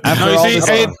 What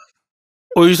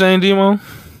are you saying, Demo?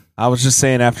 I was just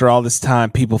saying, after all this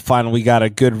time, people finally got a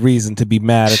good reason to be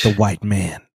mad at the white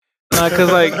man.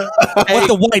 Because what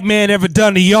the white man ever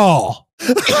done to y'all?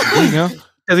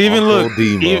 Because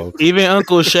even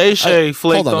Uncle Shay Shay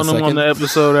flaked on him on the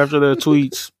episode after their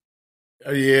tweets.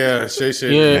 Yeah, Shay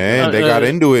Shay. Yeah, man, they got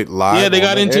into it live. Yeah, they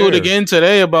got into it again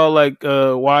today about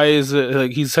why is it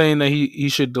like he's saying that he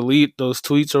should delete those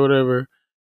tweets or whatever.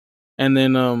 And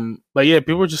then,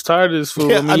 people were just tired of this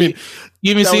fool. Yeah, I mean,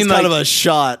 you even seen kind of a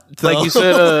shot, though.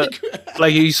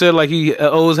 Like you said, like he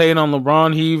always hating on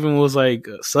LeBron. He even was like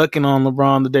sucking on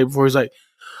LeBron the day before. He's like,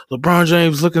 LeBron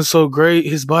James looking so great.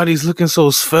 His body's looking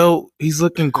so svelte. He's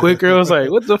looking quicker. I was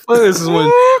like, what the fuck? This is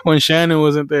when Shannon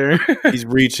wasn't there. He's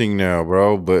reaching now,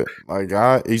 bro. But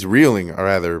he's reeling,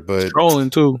 rather. But trolling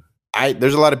too.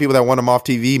 There's a lot of people that want him off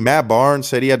TV. Matt Barnes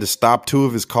said he had to stop 2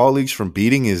 of his colleagues from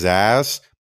beating his ass.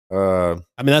 That's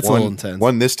a little intense.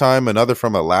 One this time, another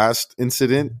from a last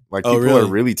incident. Like, people are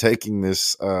really taking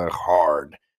this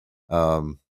hard.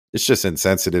 It's just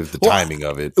insensitive, the timing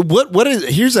of it. What is?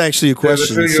 Here's actually a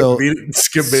question.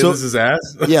 Skip Bayless's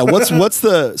ass. Yeah. What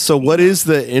is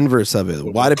the inverse of it?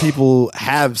 Why do people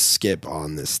have Skip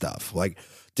on this stuff? Like,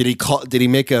 did he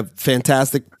make a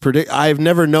fantastic predict? I've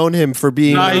never known him for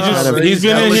being. He's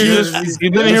been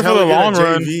in here for the long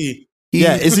run.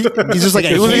 Yeah, is he? He's just like a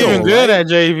heel. He wasn't even good at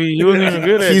JV. He wasn't even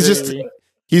good at JV.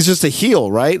 He's just a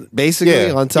heel, right? Basically,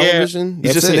 on television.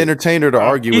 He's just an entertainer to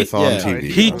argue with on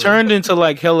TV. He turned into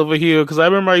hell of a heel, because I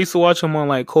remember I used to watch him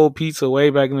on Cold Pizza way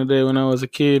back in the day when I was a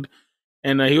kid,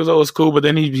 and he was always cool. But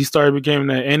then he started becoming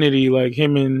that entity, like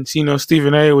him and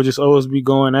Stephen A. would just always be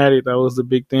going at it. That was the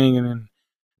big thing, and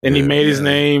then he made his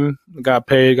name, got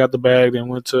paid, got the bag, then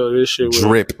went to this shit.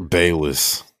 Drip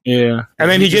Bayless. Yeah, and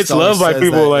then he gets loved by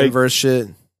people like verse shit.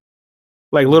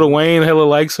 Like Lil Wayne hella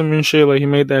likes him and shit. Like he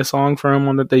made that song for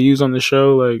him that they use on the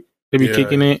show. Like they be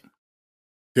kicking it.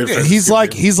 Yeah, he's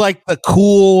like the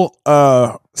cool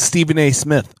Stephen A.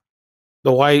 Smith.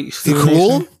 The white Stephen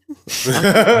cool? That's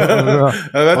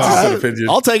his opinion.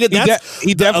 I'll take it.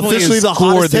 He definitely officially is the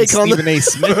cooler hottest than take on Stephen A.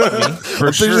 Smith. For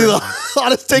officially sure. the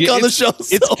hottest take on the show.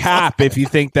 It's cap if you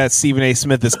think that Stephen A.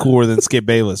 Smith is cooler than Skip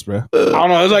Bayless, bro. I don't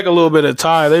know. It's like a little bit of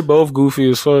tie. They both goofy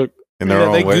as fuck. In their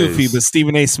own they ways. goofy, but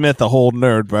Stephen A. Smith a whole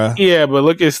nerd, bro. Yeah, but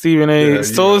look at Stephen A. Yeah,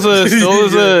 Stole is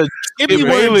a He be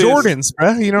wearing Jordans,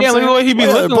 bro. You know what I'm look saying? at what he be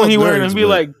looking when he wearing them. He be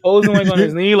but- posing on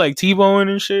his knee, like T-bowing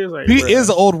and shit. It's like, He bro. is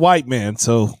an old white man,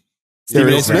 so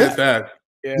Stephen A. Smith. Smith?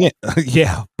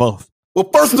 yeah, both. Well,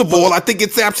 first of all, I think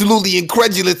it's absolutely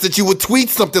incredulous that you would tweet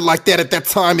something like that at that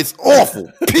time. It's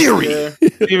awful. Period. Yeah.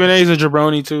 Stephen A's a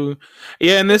jabroni too.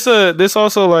 Yeah, and this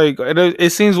also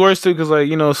it seems worse too,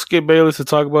 because Skip Bayless to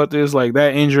talk about this, like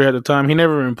that injury at the time, he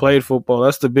never even played football.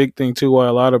 That's the big thing too, why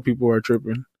a lot of people are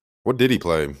tripping. What did he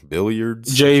play?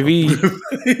 Billiards? JV.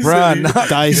 Bruh, not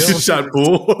dice. He shot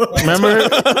pool.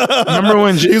 Remember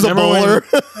when He was a bowler.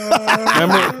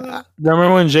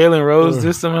 Remember when Jalen Rose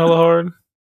dissed him hella hard?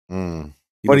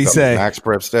 What'd he say? Max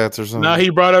prep stats or something? No, he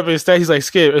brought up his stats. He's like,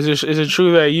 Skip, is it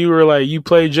true that you were you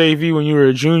played JV when you were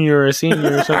a junior or a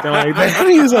senior or something like that?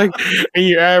 He was like, and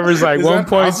you averaged 1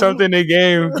 point something a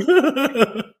game.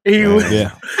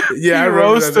 Yeah, I remember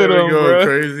roasted that. him, Going bro.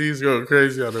 crazy. He's going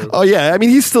crazy on him. Oh yeah, I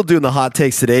mean he's still doing the hot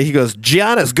takes today. He goes,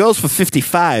 Giannis goes for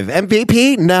 55.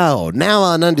 MVP? No. Now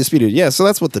on Undisputed. Yeah, so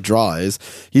that's what the draw is.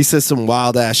 He says some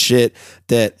wild ass shit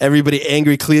that everybody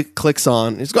angry clicks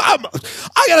on. He's going,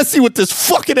 I gotta see what this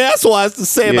fucking asshole has to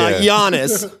say about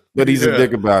Giannis. But he's a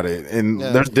dick about it. And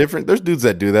there's dudes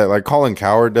that do that. Like Colin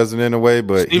Coward does it in a way,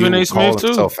 but Stephen he A. will call Smith, too.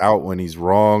 himself out when he's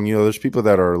wrong. You know, there's people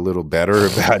that are a little better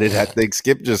about it. I think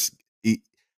Skip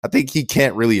I think he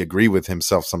can't really agree with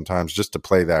himself sometimes just to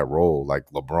play that role like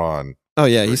LeBron. Oh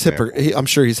yeah, I'm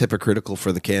sure he's hypocritical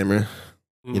for the camera.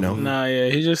 You know, Nah, yeah,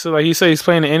 he just like he said he's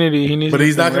playing the entity. He needs, but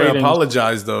he's not going to ratings.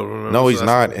 apologize though. Remember? No, he's So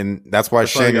not, and that's why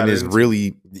Shannon is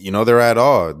really, they're at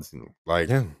odds. Like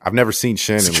I've never seen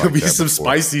Shannon. It's like gonna be that some before.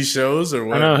 spicy shows or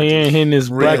what? I know he ain't hitting his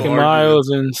Real Black and argument. Miles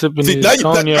and sipping See, his now you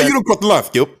cognac. don't cross the line,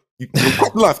 Skip. You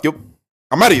cross the line, Skip.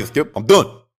 I'm out of here, Skip. I'm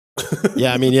done.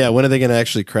 yeah, I mean, yeah. When are they going to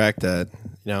actually crack that?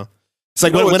 You know, it's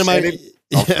like You know when what, am I? Shannon?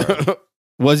 Oh, sorry.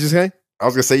 What did you say? I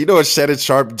was gonna say, when Shannon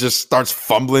Sharp just starts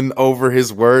fumbling over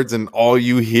his words, and all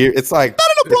you hear, it's like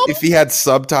if he had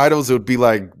subtitles, it would be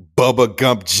like Bubba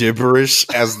Gump gibberish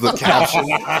as the caption.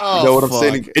 You know what I'm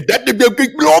saying?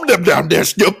 That down there,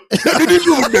 Skip.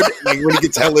 Like when he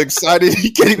gets hella excited, he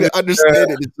can't even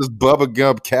understand it. It's just Bubba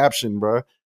Gump caption, bro.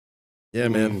 Yeah,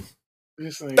 man.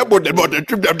 That boy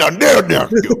down there now.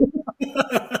 Skip.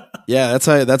 Yeah,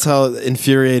 that's how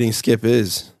infuriating Skip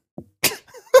is.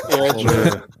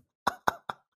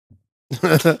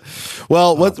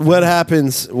 Well, what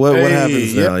happens? What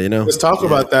happens now? You know, let's talk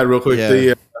about that real quick.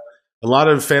 Yeah. A lot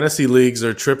of fantasy leagues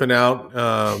are tripping out.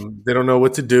 They don't know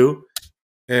what to do,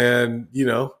 and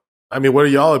I mean, what are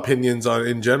y'all opinions on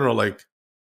in general? Like,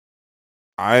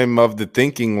 I'm of the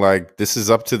thinking like this is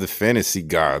up to the fantasy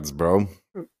gods, bro.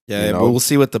 Yeah, we'll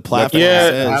see what the platform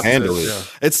says. Handle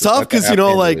it. It's tough because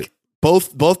like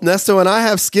both Nesto and I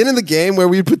have skin in the game where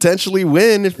we potentially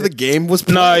win if the game was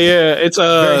played. Nah, yeah, it's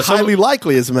very highly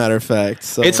likely, as a matter of fact.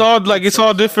 So. It's all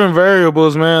different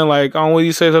variables, man. Like on what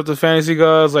you say up to fantasy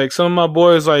guys, like some of my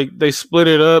boys, like they split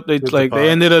it up. They they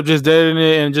ended up just deading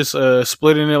it and just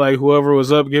splitting it. Like whoever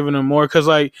was up, giving them more. Because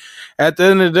like at the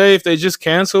end of the day, if they just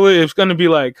cancel it, it's gonna be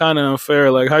like kind of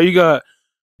unfair. Like how you got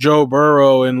Joe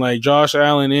Burrow and like Josh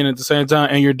Allen in at the same time,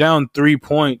 and you're down 3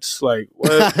 points. Like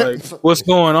what? Like what's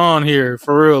going on here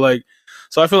for real? Like,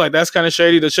 so I feel like that's kind of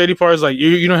shady. The shady part is like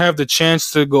you don't have the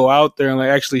chance to go out there and like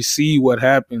actually see what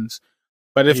happens.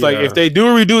 But if if they do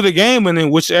redo the game, and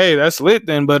then that's lit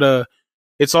then. But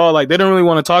it's all like they don't really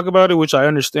want to talk about it, which I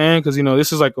understand because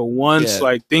this is like a once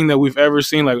like thing that we've ever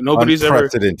seen. Like nobody's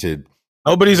unprecedented.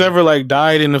 Nobody's ever like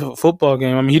died in a football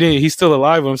game. I mean, he's still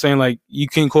alive. But I'm saying like you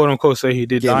can quote unquote say he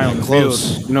did die on the field.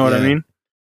 You know what I mean?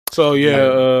 So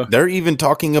they're even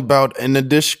talking about an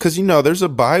addition because there's a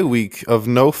bye week of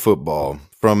no football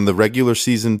from the regular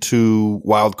season to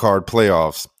wild card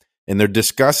playoffs, and they're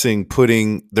discussing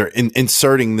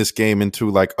inserting this game into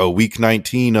like a week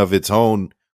 19 of its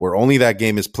own where only that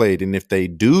game is played. And if they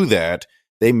do that,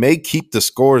 they may keep the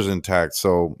scores intact.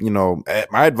 So,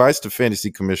 my advice to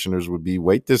fantasy commissioners would be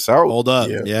wait this out. Hold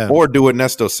up. Yeah. Or do what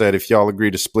Nesto said. If y'all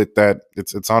agree to split that,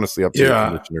 it's honestly up to the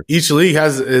commissioner. Each league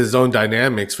has its own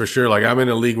dynamics for sure. Like I'm in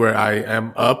a league where I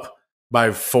am up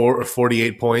by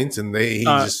 48 points and and he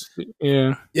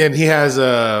has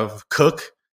Cook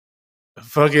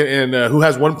who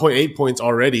has 1.8 points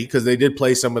already because they did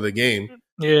play some of the game.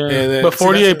 Yeah, but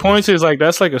 48 points is like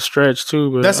that's like a stretch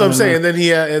too. But that's what I'm saying. And then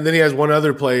he has one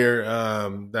other player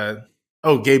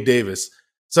Gabe Davis.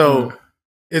 So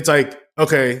it's like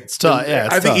okay, it's tough. Yeah,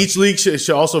 I think each league should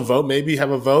also vote. Maybe have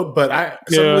a vote. But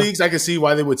some leagues I can see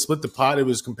why they would split the pot. It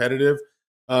was competitive.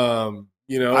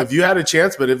 If you had a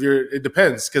chance, but it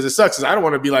depends because it sucks. Because I don't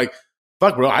want to be like,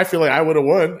 fuck, bro. I feel like I would have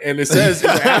won, and it says in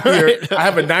the app here I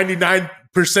have a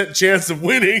 99% chance of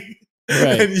winning,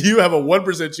 and you have a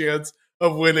 1% chance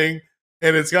of winning,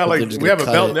 and it's got like we have a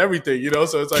belt and everything,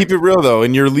 so it's like keep it real though.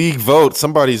 In your league vote,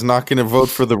 somebody's not going to vote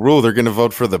for the rule; they're going to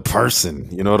vote for the person.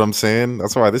 You know what I'm saying?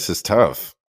 That's why this is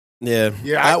tough. Yeah.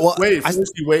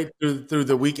 First you wait through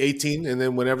the week 18, and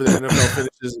then whenever the NFL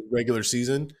finishes regular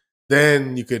season,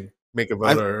 then you could make a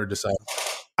vote or decide.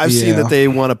 I've seen that they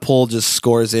want to pull just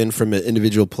scores in from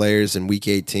individual players in week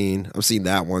 18. I've seen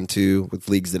that one too with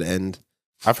leagues that end.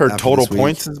 I've heard total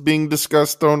points is being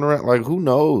discussed, thrown around. Like, who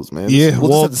knows, man? Yeah,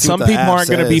 some people aren't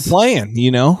going to be playing,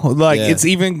 it's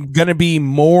even going to be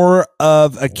more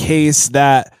of a case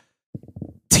that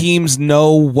teams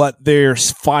know what their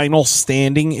final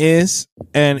standing is.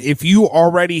 And if you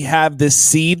already have this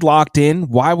seed locked in,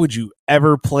 why would you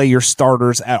ever play your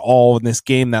starters at all in this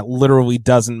game. That literally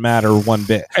doesn't matter one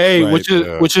bit. Hey,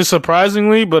 Right, which is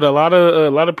surprisingly, but a lot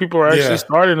of people are actually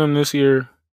starting them this year.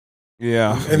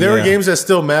 Yeah, And there are games that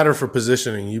still matter for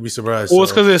positioning. You'd be surprised. Well,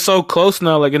 it's because it's so close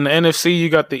now. Like in the NFC, you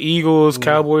got the Eagles,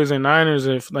 Cowboys, and Niners.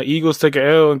 If like Eagles take an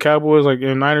L and Cowboys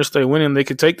and Niners stay winning, they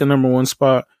could take the number 1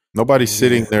 spot. Nobody's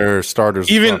sitting their starters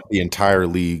Even across the entire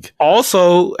league.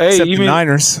 Also, except the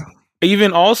Niners.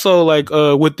 Even also, like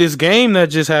with this game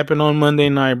that just happened on Monday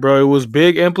night, bro, it was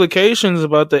big implications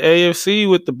about the AFC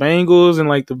with the Bengals and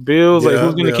like the Bills. Like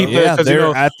who's going to keep that? Yeah,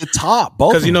 they're at the top.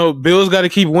 Because Bills got to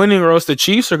keep winning, or else the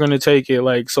Chiefs are going to take it.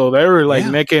 Like so, they were like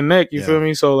neck and neck. You feel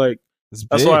me? So like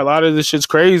that's why a lot of this shit's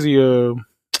crazy.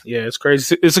 Yeah, it's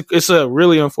crazy. It's a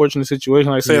really unfortunate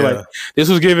situation. Like I say, like this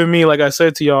was giving me, like I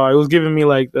said to y'all, it was giving me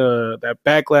like that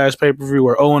Backlash pay-per-view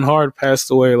where Owen Hart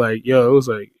passed away. Like, yo, it was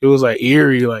like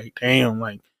eerie. Like, damn,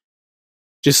 like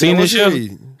just seeing this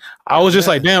shit. I was just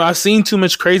like, damn, I've seen too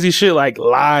much crazy shit like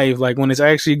live, like when it's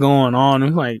actually going on.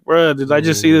 I'm like, bro, did I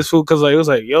just see this fool? Because like it was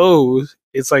like, yo,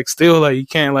 it's like still like you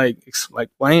can't like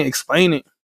explain it.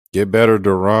 Get better,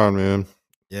 Duran, man.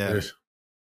 Yeah.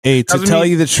 Hey, to tell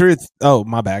you the truth. Oh,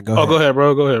 my bad. Go ahead.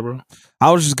 Go ahead, bro. I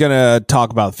was just gonna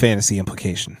talk about fantasy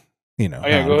implication. Not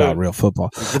about real football.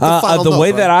 The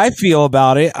way that I feel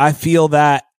about it, I feel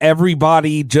that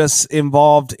everybody just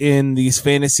involved in these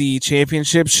fantasy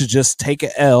championships should just take an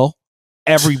L.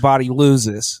 Everybody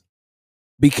loses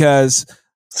because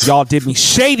y'all did me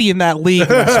shady in that league.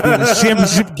 And I should be in the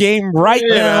championship game right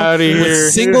now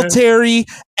with Singletary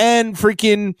and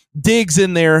freaking Diggs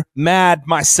in there. Mad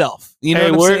myself. You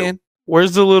know what I'm saying?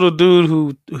 Where's the little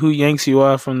dude who yanks you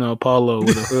out from the Apollo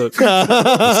with a hook?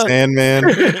 The Sandman.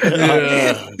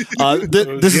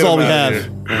 This is all we have.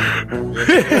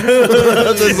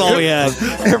 This is all we have.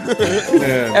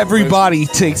 Everybody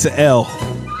takes an L.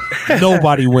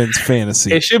 Nobody wins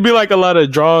fantasy. It should be like a lot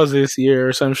of draws this year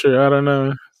or some shit. I don't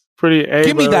know. Pretty.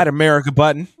 Give me that America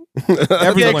button.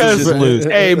 Everyone just lose.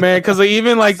 Hey man, because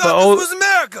even like the old was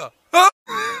America.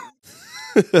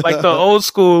 like the old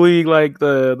school league, like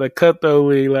the cutthroat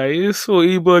league, like this fool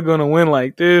E-Blood gonna win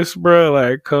like this, bro.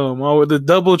 Like, come on, with the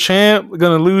double champ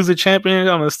gonna lose the champion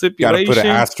on a stipulation. Got to put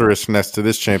an asterisk next to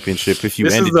this championship if you.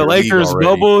 This is the Lakers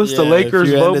bubble. It's the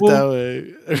Lakers bubble.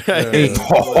 Hey,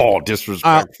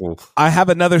 disrespectful. I have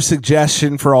another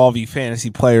suggestion for all of you fantasy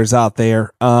players out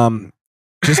there.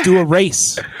 Just do a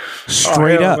race,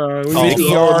 straight up, 50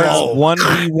 yards,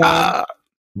 1v1.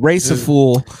 Race a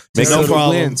fool. Make no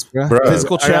wins, bro.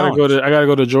 Physical challenge. I gotta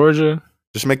go to Georgia.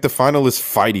 Just make the finalists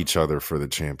fight each other for the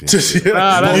championship.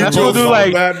 That's what do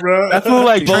like. That's what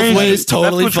like trains. Ways,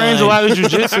 totally that's what trains a lot of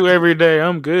jujitsu every day.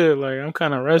 I'm good. Like I'm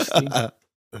kind of rusty.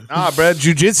 Nah, bro.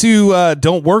 Jiu-jitsu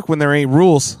don't work when there ain't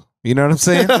rules. You know what I'm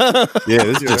saying? Yeah,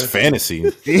 this is just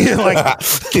fantasy. Yeah, like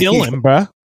kill him, bro.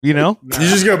 You know, you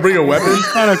just gonna bring a weapon?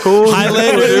 Kind of cool.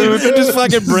 Highlander, dude. Just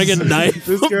fucking bring a knife,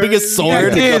 bring a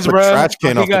sword. Yeah, Pick up a trash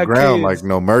can off the ground like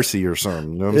no mercy or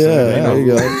something. You know what I'm saying? There you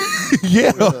go.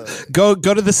 Yeah, go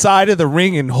to the side of the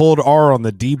ring and hold R on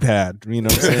the D-pad. You know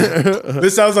what I'm saying?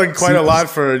 This sounds like quite a lot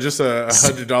for just a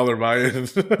 $100 buy-in.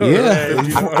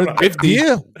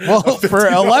 Yeah. Well, for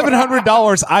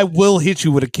 $1,100, I will hit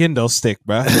you with a kendo stick,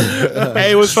 bro.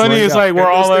 Hey, what's funny is like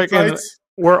we're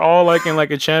all like in like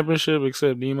a championship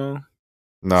except Demo.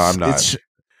 No, I'm not.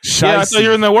 Yeah, I thought you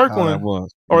were in that work one.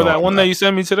 Or that one that you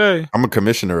sent me today. I'm a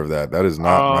commissioner of that. That is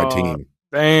not my team.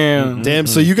 Damn.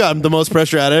 So you got the most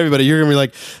pressure out of everybody. You're gonna be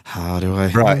like, how do I?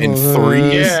 Right, in 3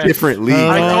 different leagues.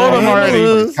 I told him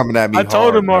already. Coming at me. I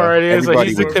told him already. It's like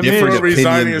he's a different commissioner.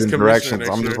 opinions and directions.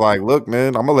 I'm just like, look,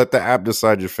 man, I'm gonna let the app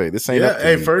decide your fate. This ain't. Yeah.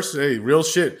 Hey, real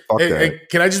shit. Hey,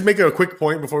 can I just make a quick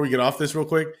point before we get off this real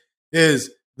quick? Is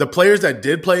the players that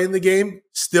did play in the game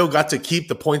still got to keep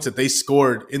the points that they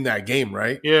scored in that game,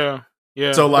 right? Yeah.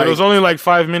 So like, it was only like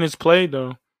 5 minutes played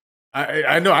though.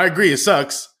 I know. I agree. It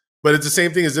sucks. But it's the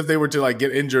same thing as if they were to like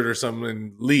get injured or something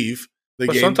and leave the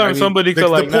game. Sometimes somebody could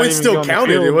like the points still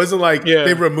counted. It wasn't like Yeah.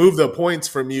 they removed the points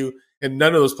from you and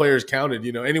none of those players counted.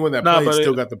 You know, anyone that played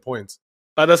still got the points.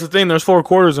 That's the thing. There's 4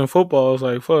 quarters in football. It's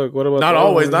like fuck. What about not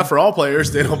always? Not for all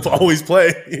players. They don't always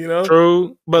play. You know,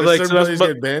 true. But like,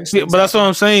 get benched. But that's what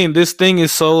I'm saying. This thing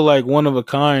is so like one of a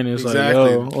kind. It's like,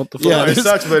 yo, what the fuck? Yeah, it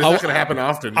sucks, but it's not going to happen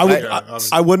often.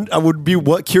 I would be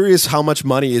curious how much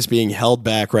money is being held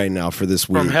back right now for this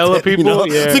week from hella people. You know?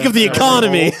 Yeah. Think of the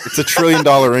economy. It's $1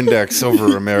 trillion index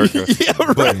over America. Yeah,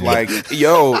 right. But like,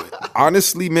 yo,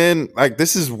 honestly, man, like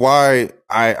this is why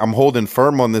I'm holding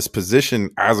firm on this position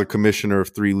as a commissioner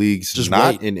of 3 leagues, Just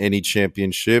not wait. in any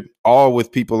championship, all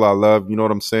with people I love. You know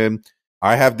what I'm saying?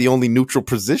 I have the only neutral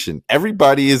position.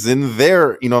 Everybody is in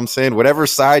there. You know what I'm saying? Whatever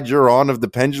side you're on of the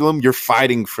pendulum, you're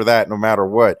fighting for that no matter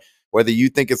what. Whether you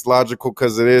think it's logical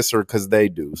because it is or because they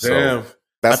do. So Damn.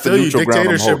 that's I the feel you. neutral ground I'm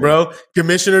Dictatorship, holding. bro.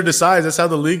 Commissioner decides. That's how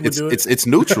the league would do it. It's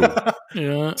neutral.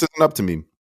 Yeah. It's not up to me.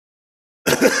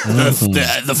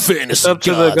 The fairness It's up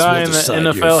to the guy in the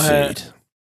NFL hat.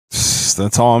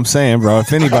 That's all I'm saying, bro.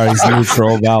 If anybody's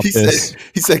neutral about He this,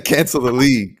 said cancel the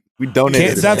league. We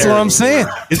donated. that's what I'm saying.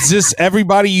 It's just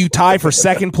everybody you tie for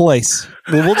second place.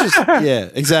 Well, we'll just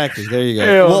exactly. There you go.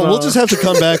 Hell Well, no. we'll just have to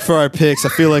come back for our picks. I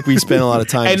feel like we spent a lot of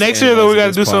time. Hey, next year though, we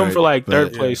got to analyzing do this something part, for like but-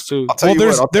 third place too.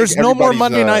 Well, there's no more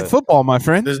Monday Night Football, my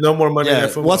friend. There's no more Monday Yeah, Night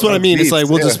Football. well, that's what I mean. It's like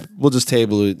we'll Yeah. just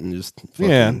table it and just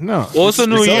Yeah, no. Well, it's a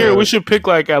new year. over. We should pick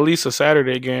like at least a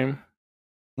Saturday game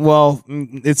Well,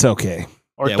 it's okay.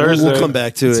 or yeah, Thursday. we'll come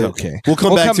back to It's it. okay. We'll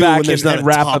come back to it when there's not and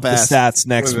wrap top up the ass. stats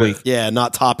next week. Yeah,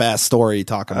 not top ass story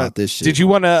talking about this shit. Did you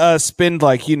want to spend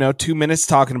 2 minutes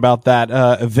talking about that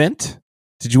event?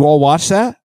 Did you all watch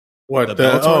that? What The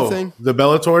Bellator thing? The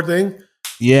Bellator thing?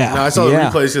 Yeah, No, I saw the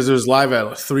yeah. replays because it was live at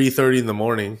 3:30 in the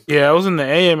morning. Yeah, I was in the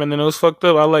AM and then it was fucked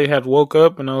up. I had woke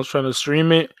up and I was trying to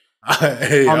stream it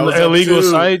Hey, I on was the up illegal too.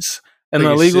 sites and the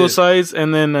Taking illegal shit. sites,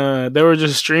 and then they were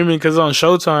just streaming because on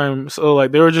Showtime. So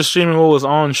they were just streaming what was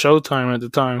on Showtime at the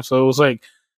time. So it was like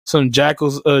some Jack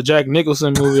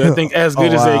Nicholson movie. I think As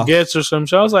Good as wow. It Gets or some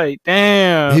shit. I was like,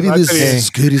 damn. Maybe I this could've- is as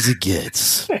good as it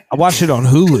gets. I watched it on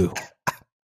Hulu.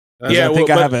 Yeah, I think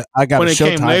well, I got when a it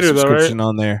came Showtime later, though, subscription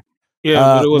on there. yeah,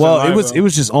 but it wasn't well, live, though. it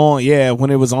was just on. Yeah,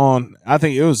 when it was on, I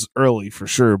think it was early for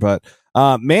sure. But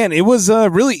man, it was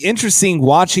really interesting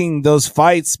watching those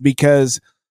fights because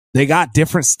they got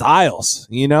different styles.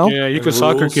 You know, Yeah, you And could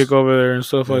soccer rules. kick over there and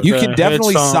stuff like you that. can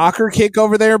definitely Head stomp. soccer kick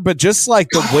over there, but just like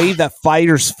the way that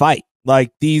fighters fight,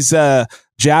 like these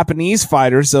Japanese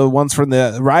fighters, the ones from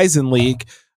the Ryzen League,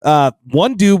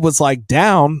 one dude was like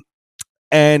down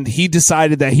and he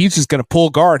decided that he's just going to pull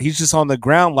guard. He's just on the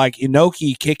ground like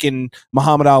Inoki kicking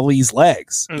Muhammad Ali's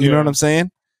legs. You know Yeah. what I'm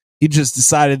saying? He just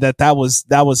decided that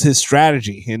was his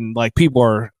strategy, and like people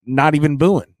are not even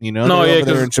booing. You know, No, they're yeah, over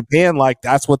there 'cause- in Japan, like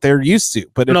that's what they're used to.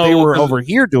 But if No, they were 'cause- over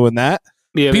here doing that,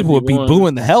 Yeah, people would be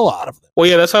booing the hell out of them. Well,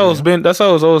 yeah, that's how it's been. That's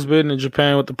how it's always been in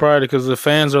Japan with the Pride, because the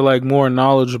fans are like more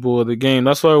knowledgeable of the game.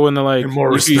 That's why when they're like And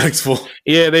more if you- respectful.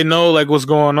 yeah, they know like what's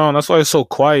going on. That's why it's so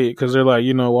quiet, because they're like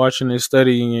watching it,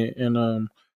 studying it, and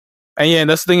yeah,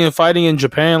 that's the thing in fighting in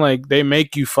Japan. Like they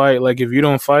make you fight. Like if you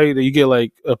don't fight, you get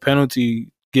like a penalty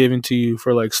given to you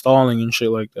for like stalling and shit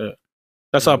like that.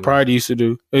 That's how Pride used to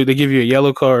do. They give you a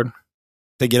yellow card.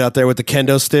 They get out there with the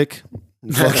kendo stick.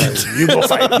 You go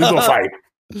fight. You go fight.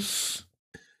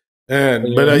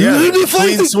 And but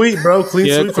clean sweep, bro. Clean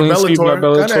Yeah, sweep for clean sweep by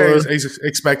Bellator. Kind Bellator. of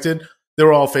expected. They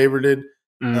were all favorited.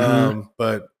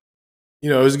 But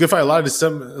it was a good fight. A lot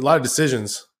of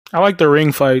decisions. I like the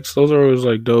ring fights. Those are always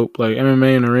like dope. Like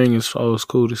MMA in the ring is always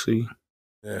cool to see.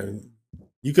 And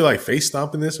you could like face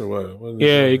stomp in this or what?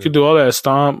 Yeah, you could do all that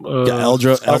stomp.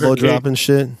 elbow soccer drop kick. and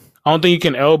shit. I don't think you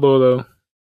can elbow though.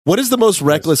 What is the most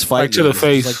reckless fight? Like to the league?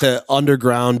 face. Like the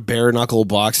underground bare knuckle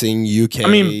boxing UK. I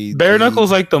mean, bare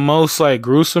knuckles like the most like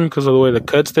gruesome because of the way the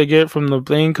cuts they get from the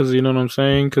thing. Because you know what I'm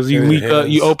saying. Because you Yeah, weak up,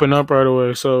 you hands. open up right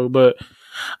away. So, but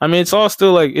I mean, it's all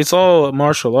still like it's all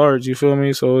martial arts. You feel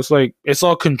me? So it's like it's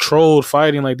all controlled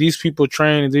fighting. Like these people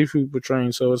train and these people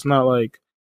train. So it's not like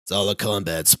It's all a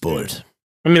combat sport.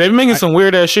 I mean, they've been making some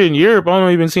weird ass shit in Europe. I don't know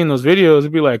if you've been seeing those videos.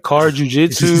 It'd be like car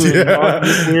jujitsu. and all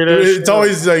this weird ass It's shit.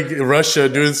 always like Russia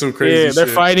doing some crazy Yeah, they're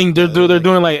shit. fighting. They're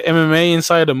doing like MMA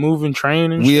inside a move and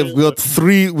train. And shit.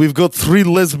 We've got three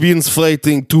lesbians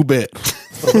fighting too bad.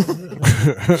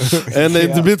 And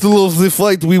in the middle of the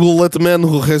fight, we will let a man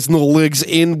who has no legs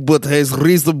in but has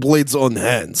razor blades on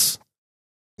hands.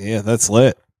 Yeah, that's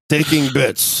lit. Taking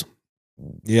bets.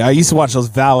 Yeah, I used to watch those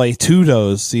Valet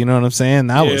Tudos. You know what I'm saying?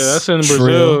 That was that's in trill.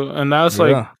 Brazil, and that's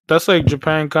Yeah. like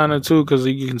Japan kind of too, because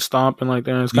you can stomp and like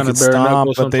that. And it's You kind can of bare stomp,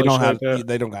 knuckles, but they some don't shit have like that.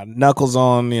 they don't got knuckles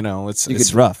on. You know,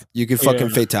 it's rough. You could fucking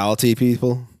Yeah. fatality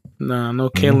people. Nah, no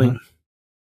killing.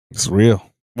 It's real.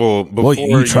 Well, Well, before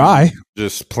you try.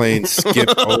 just plain skip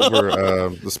over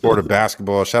the sport of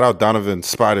basketball. Shout out Donovan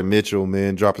Spider Mitchell,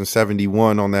 man, dropping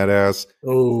 71 on that ass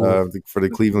for the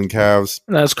Cleveland Cavs.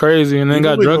 That's crazy. And then You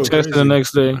got really drug go tested the crazy.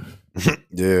 next day.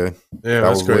 Yeah, Yeah,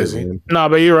 that's was lit, crazy. man. Nah,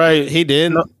 but you're right. He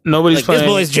did. Nobody's Like, this playing.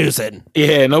 boy's juicing.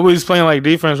 Yeah, nobody's playing like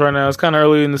defense right now. It's kind of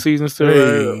early in the season still.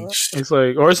 Hey. Right? It's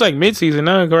like, or it's like mid-season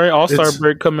now, right? All-Star It's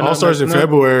break coming. All up Stars in next month.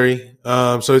 February.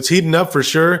 So it's heating up for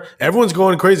sure. Everyone's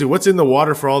going crazy. What's in the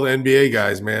water for all the NBA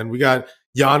guys, man? We got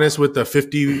Giannis with the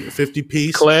 50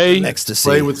 piece. Clay. Next to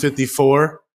Clay see. with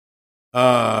 54.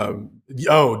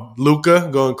 Oh, Luca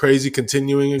going crazy,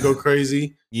 continuing to go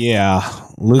crazy. Yeah,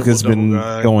 Luca's been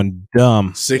going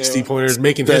dumb. 60 pointers,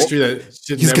 making history that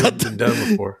should never been done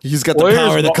before. He's got the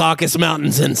power of the Caucasus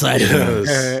Mountains inside of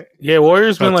him. Yeah,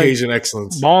 Warriors been like Caucasian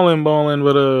excellence. balling,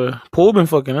 but Poole been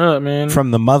fucking up, man.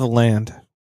 From the motherland.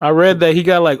 I read that he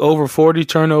got like over 40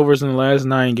 turnovers in the last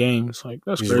 9 games. Like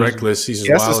that's He's crazy. reckless. He's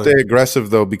He has to wild. stay aggressive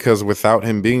though, because without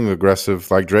him being aggressive,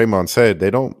 like Draymond said,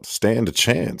 they don't stand a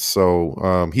chance.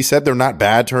 So he said they're not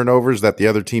bad turnovers that the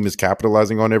other team is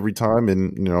capitalizing on every time,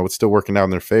 and it's still working out in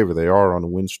their favor. They are on a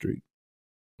win streak.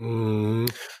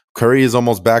 Curry is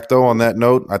almost back though. On that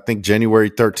note, I think January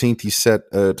 13th he set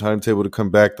a timetable to come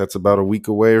back. That's about a week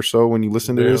away or so when you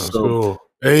listen to this. So cool.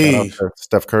 Hey,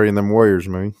 Steph Curry and them Warriors,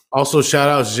 man. Also, shout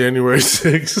out to January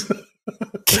 6th.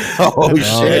 Oh shit,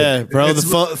 Yeah, bro, the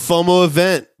FOMO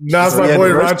event. Now it's my boy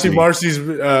anniversary. Ranchi Marcy's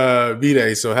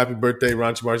B-Day, so happy birthday,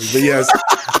 Ranchi Marcy. But yes,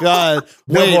 God,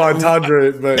 double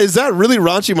entendre. But is that really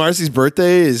Ranchi Marcy's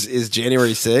birthday? Is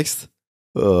January 6th?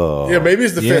 Oh. yeah, maybe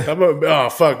it's the 5th. Oh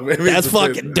fuck, maybe That's it's the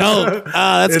fucking 5th. dope.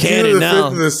 That's it's canon either the now.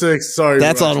 5th or the 6th. Sorry,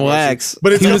 That's Ranchi on Marcy. wax.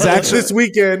 But it's He was actually this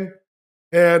weekend,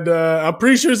 and I'm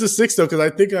pretty sure it's the 6th though, because I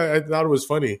think I thought it was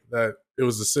funny that it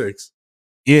was the 6th.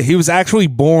 Yeah, he was actually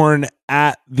born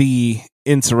at the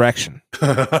insurrection. He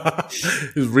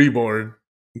was reborn.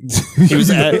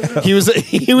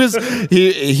 He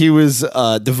was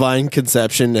divine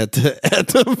conception at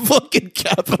the fucking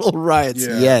Capitol riots.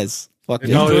 Yeah. Yes. Fuck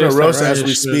And yeah. he's doing yes, a roast that as we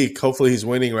riot shit. speak. Hopefully, he's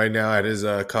winning right now at his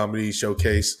comedy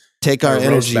showcase. Take our roast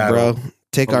energy, battle. bro.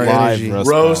 Take our Live energy. roast.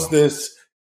 Roast this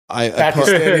I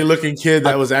Pakistani-looking kid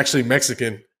that was actually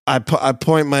Mexican. I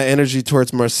point my energy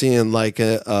towards Marcian like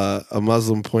a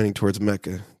Muslim pointing towards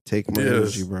Mecca. Take my Yes.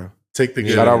 energy, bro. Take the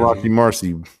good. Shout out Rocky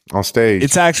Marcy on stage.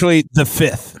 It's actually the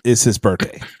 5th is his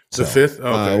birthday. The 5th?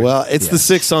 Okay. Well, it's the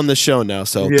 6th on the show now,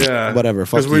 so yeah. whatever.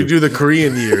 Fuck Because we you. do the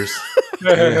Korean years.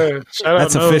 Shout out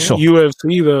That's no official.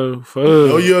 UFC though. Fuck.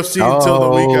 No UFC until the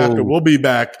week Oh. after. We'll be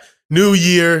back. New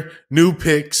year, new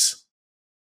picks.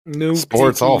 New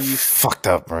Sports all TTs. fucked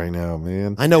up right now,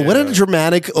 man. I know. What a Yeah.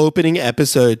 dramatic opening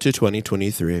episode to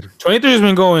 2023. 23 has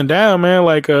been going down, man.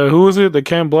 Like, who was it? The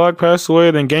Ken Block passed away.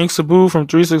 Then Gangsta Boo from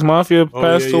 3 6 Mafia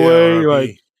passed away. RIP.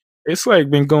 Like, it's like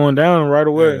been going down right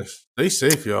away. Yes. Stay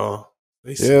safe, y'all.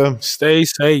 Stay safe. Yeah. Stay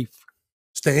safe.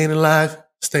 Staying alive.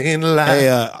 Staying alive. Hey,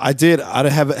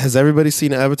 has everybody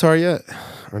seen Avatar yet?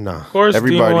 Or no? Of course,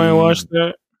 Everybody- Demo ain't watched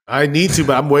that. I need to,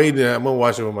 but I'm waiting. I'm going to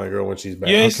watch it with my girl when she's back.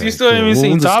 Yeah, Okay, you still haven't cool. even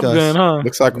seen We'll Top discuss. Gun, huh?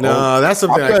 Looks like No, that's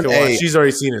something I Top can Gun, watch. hey. She's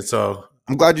already seen it, so.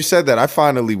 I'm glad you said that. I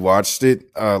finally watched it.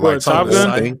 What, Top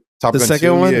Sunday. Gun? Top The Gun second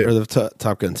 2, one yeah. or the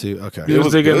Top Gun 2? Okay. He It was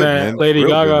was digging good, that man. Lady Real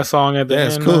Gaga good. song at the Yeah,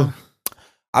 end. it's cool.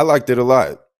 I liked it a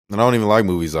lot. And I don't even like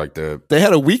movies like that. They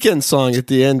had a weekend song at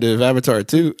the end of Avatar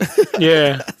 2.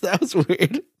 Yeah. That was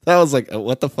weird. That was like,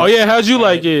 what the fuck? Oh, yeah. How'd you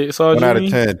like it? So 1 out of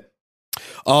 10.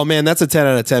 Oh man, that's a 10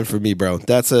 out of 10 for me, bro.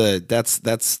 That You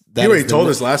already is told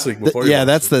the- us last week the- before. you yeah,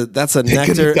 watched that's a They couldn't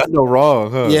nectar. have got no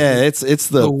wrong, huh? Yeah, it's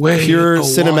the The way pure of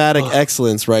cinematic water.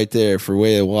 excellence right there for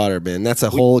Way of Water, man. That's a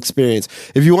whole experience.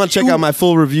 If you want to check out my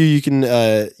full review, you can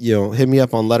hit me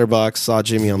up on Letterboxd. Saw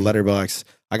Jimmy on Letterboxd.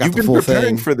 I got You've the been full preparing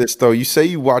thing. for this, though. You say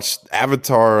you watch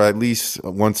Avatar at least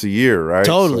once a year, right?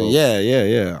 Totally, So-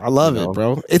 yeah. I love You know, it,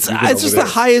 bro. It's you've been just over the there.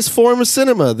 highest form of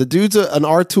cinema. The dude's an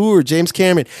auteur, James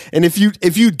Cameron. And if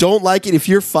you don't like it, if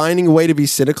you're finding a way to be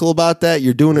cynical about that,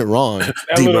 you're doing it wrong.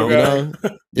 That little You guy. know?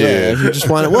 Yeah, if you just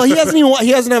want to. Well, he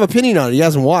hasn't have opinion on it. He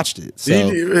hasn't watched it. So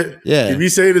yeah. If you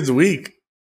say it, it's weak.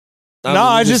 No,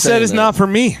 I just said it's not for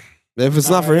me. If it's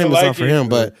not for him, it's not for him.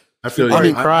 But I feel. I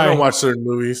mean, I don't watch certain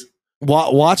movies.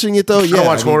 watching it though, I yeah. don't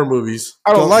watch horror movies.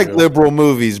 I don't like liberal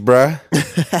movies, bruh.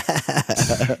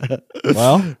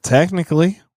 Well,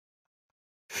 technically.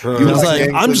 He was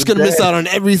like, I'm just gonna miss out on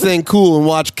everything cool and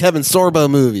watch Kevin Sorbo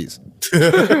movies.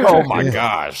 Oh my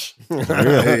gosh.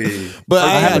 Hey. But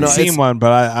I haven't it's- seen one,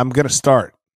 but I'm going to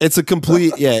start. It's a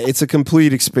complete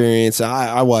experience.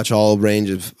 I watch all range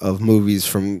of movies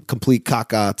from complete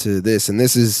caca to this, and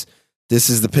this is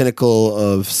the pinnacle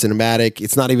of cinematic.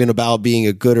 It's not even about being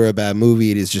a good or a bad movie.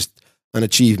 It is just an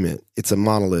achievement. It's a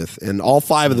monolith, and all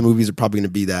 5 of the movies are probably going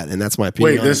to be that, and that's my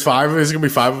opinion. Wait, on there's it. 5? Is it gonna be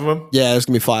 5 of them? Yeah, there's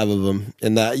gonna be 5 of them,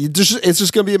 and it's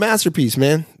just gonna be a masterpiece,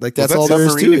 man. Like that's Was all that there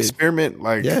is submarine to it. experiment,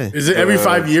 like, Yeah. Is it every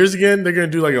 5 years again? They're gonna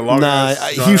do like a long. Nah,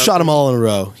 he shot them all in a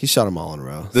row. He shot them all in a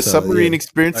row. the So, submarine yeah.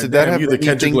 experience, Like, did that damn, have you the anything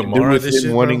Kendrick to do Lamar with this him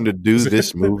shit, wanting bro? to do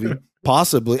this movie?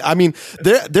 Possibly. I mean,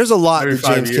 there's a lot Every that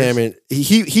 5 James years. Cameron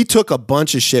he took a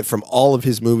bunch of shit from all of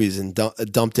his movies and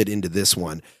dumped it into this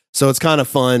one. So it's kind of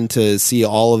fun to see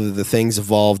all of the things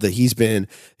evolve that he's been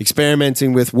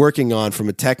experimenting with, working on from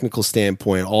a technical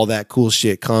standpoint, all that cool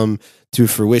shit come to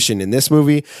fruition in this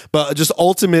movie. But just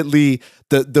ultimately,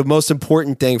 the most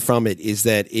important thing from it is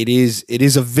that it is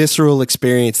a visceral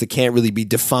experience that can't really be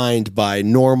defined by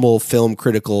normal film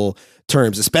critical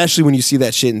terms, especially when you see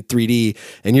that shit in 3D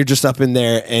and you're just up in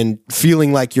there and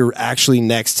feeling like you're actually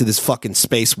next to this fucking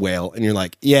space whale, and you're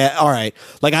like, yeah, all right,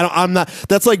 like I'm not.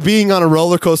 That's like being on a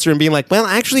roller coaster and being like, well,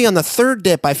 actually on the third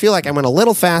dip, I feel like I went a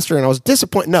little faster and I was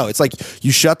disappointed. No, it's like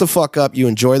you shut the fuck up, you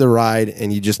enjoy the ride,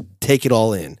 and you just take it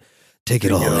all in. Take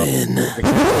it all in.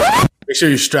 Make sure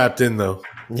you're strapped in though.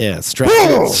 Yeah,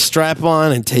 strap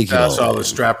on and take it all. That's all the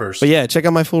strappers. But yeah, check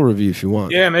out my full review if you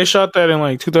want. Yeah, and they shot that in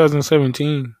like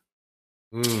 2017.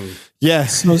 Yeah,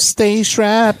 so stay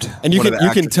strapped. And you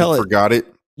can tell it. Forgot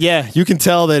it. Yeah, you can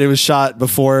tell that it was shot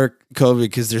before COVID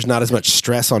because there's not as much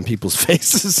stress on people's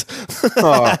faces.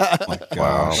 Oh my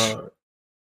gosh.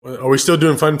 Are we still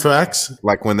doing fun facts?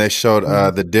 Like when they showed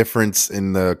the difference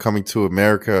in the Coming to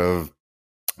America of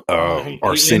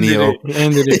Arsenio. He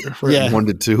ended it. Yeah. 1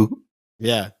 to 2.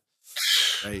 Yeah.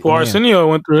 Well, Arsenio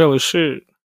went through hella shit.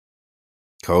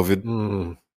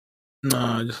 COVID.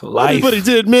 Nah, just life. Everybody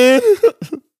did, man.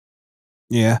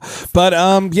 Yeah. But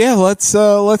yeah,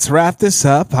 let's wrap this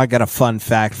up. I got a fun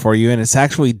fact for you, and it's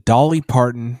actually Dolly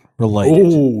Parton related.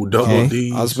 Oh, double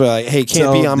D. I was like, hey,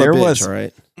 can't be on my bitch, all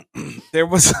right? There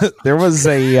was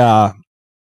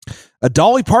a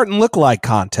Dolly Parton lookalike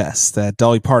contest that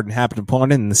Dolly Parton happened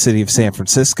upon in the city of San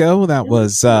Francisco. That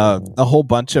was a whole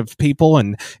bunch of people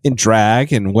in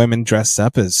drag and women dressed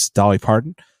up as Dolly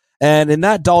Parton. And in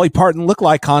that Dolly Parton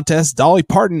lookalike contest, Dolly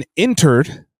Parton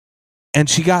entered, and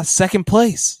she got second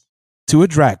place to a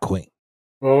drag queen.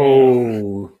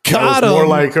 Oh, got him. More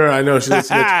like her. I know. She looks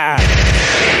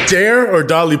Dare or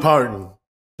Dolly Parton?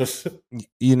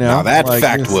 You know, now that like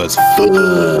fact this. was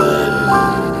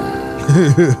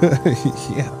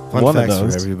yeah, Fun one of facts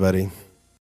those for everybody.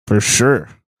 for sure.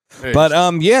 Hey, But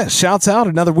yeah, shouts out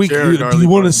another week. Jared, Do Dolly you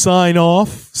want to Parton. sign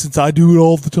off since I do it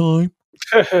all the time?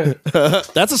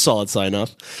 That's a solid sign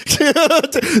off. Do you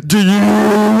want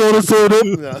to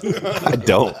sign up? I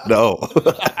don't know.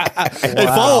 Hey,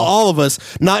 follow all of us,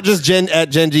 not just at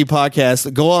Gen G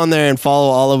Podcast. Go on there and follow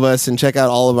all of us and check out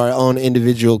all of our own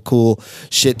individual cool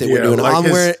shit that we're doing. like I'm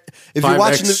his wearing. If you're 5X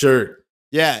watching the shirt.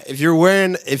 Yeah, if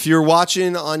you're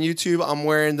watching on YouTube, I'm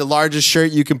wearing the largest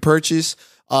shirt you can purchase.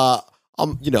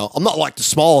 I'm not like the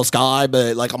smallest guy,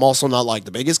 but like I'm also not like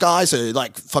the biggest guy, so it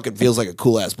like fucking feels like a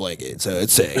cool ass blanket. So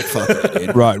it's sick. Fuck that,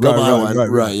 dude. Right.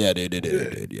 Yeah,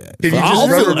 dude. Yeah. Can you I'll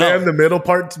just fill rubber it out. band the middle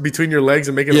part between your legs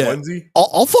and make it a onesie?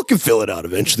 I'll fucking fill it out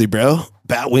eventually, bro.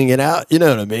 Batwing it out. You know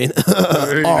what I mean?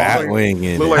 Batwing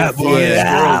it. Look like a flying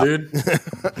squirrel, dude.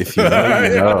 If you know, you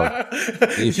know.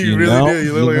 If you really do.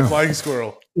 You look like a flying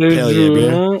squirrel. Hell yeah,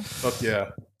 bro. Fuck yeah.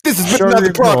 This has been Sure, another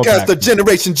your girl broadcast back. of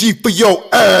Generation G for your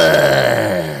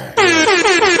ass.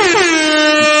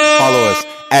 Follow us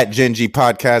at Gen G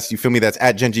Podcast. You feel me? That's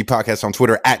at Gen G Podcast on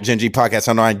Twitter, at Gen G Podcast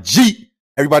on IG.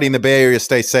 Everybody in the Bay Area,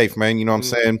 stay safe, man. You know what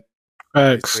I'm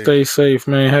saying? Stay safe,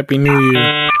 man. Happy New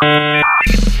Year.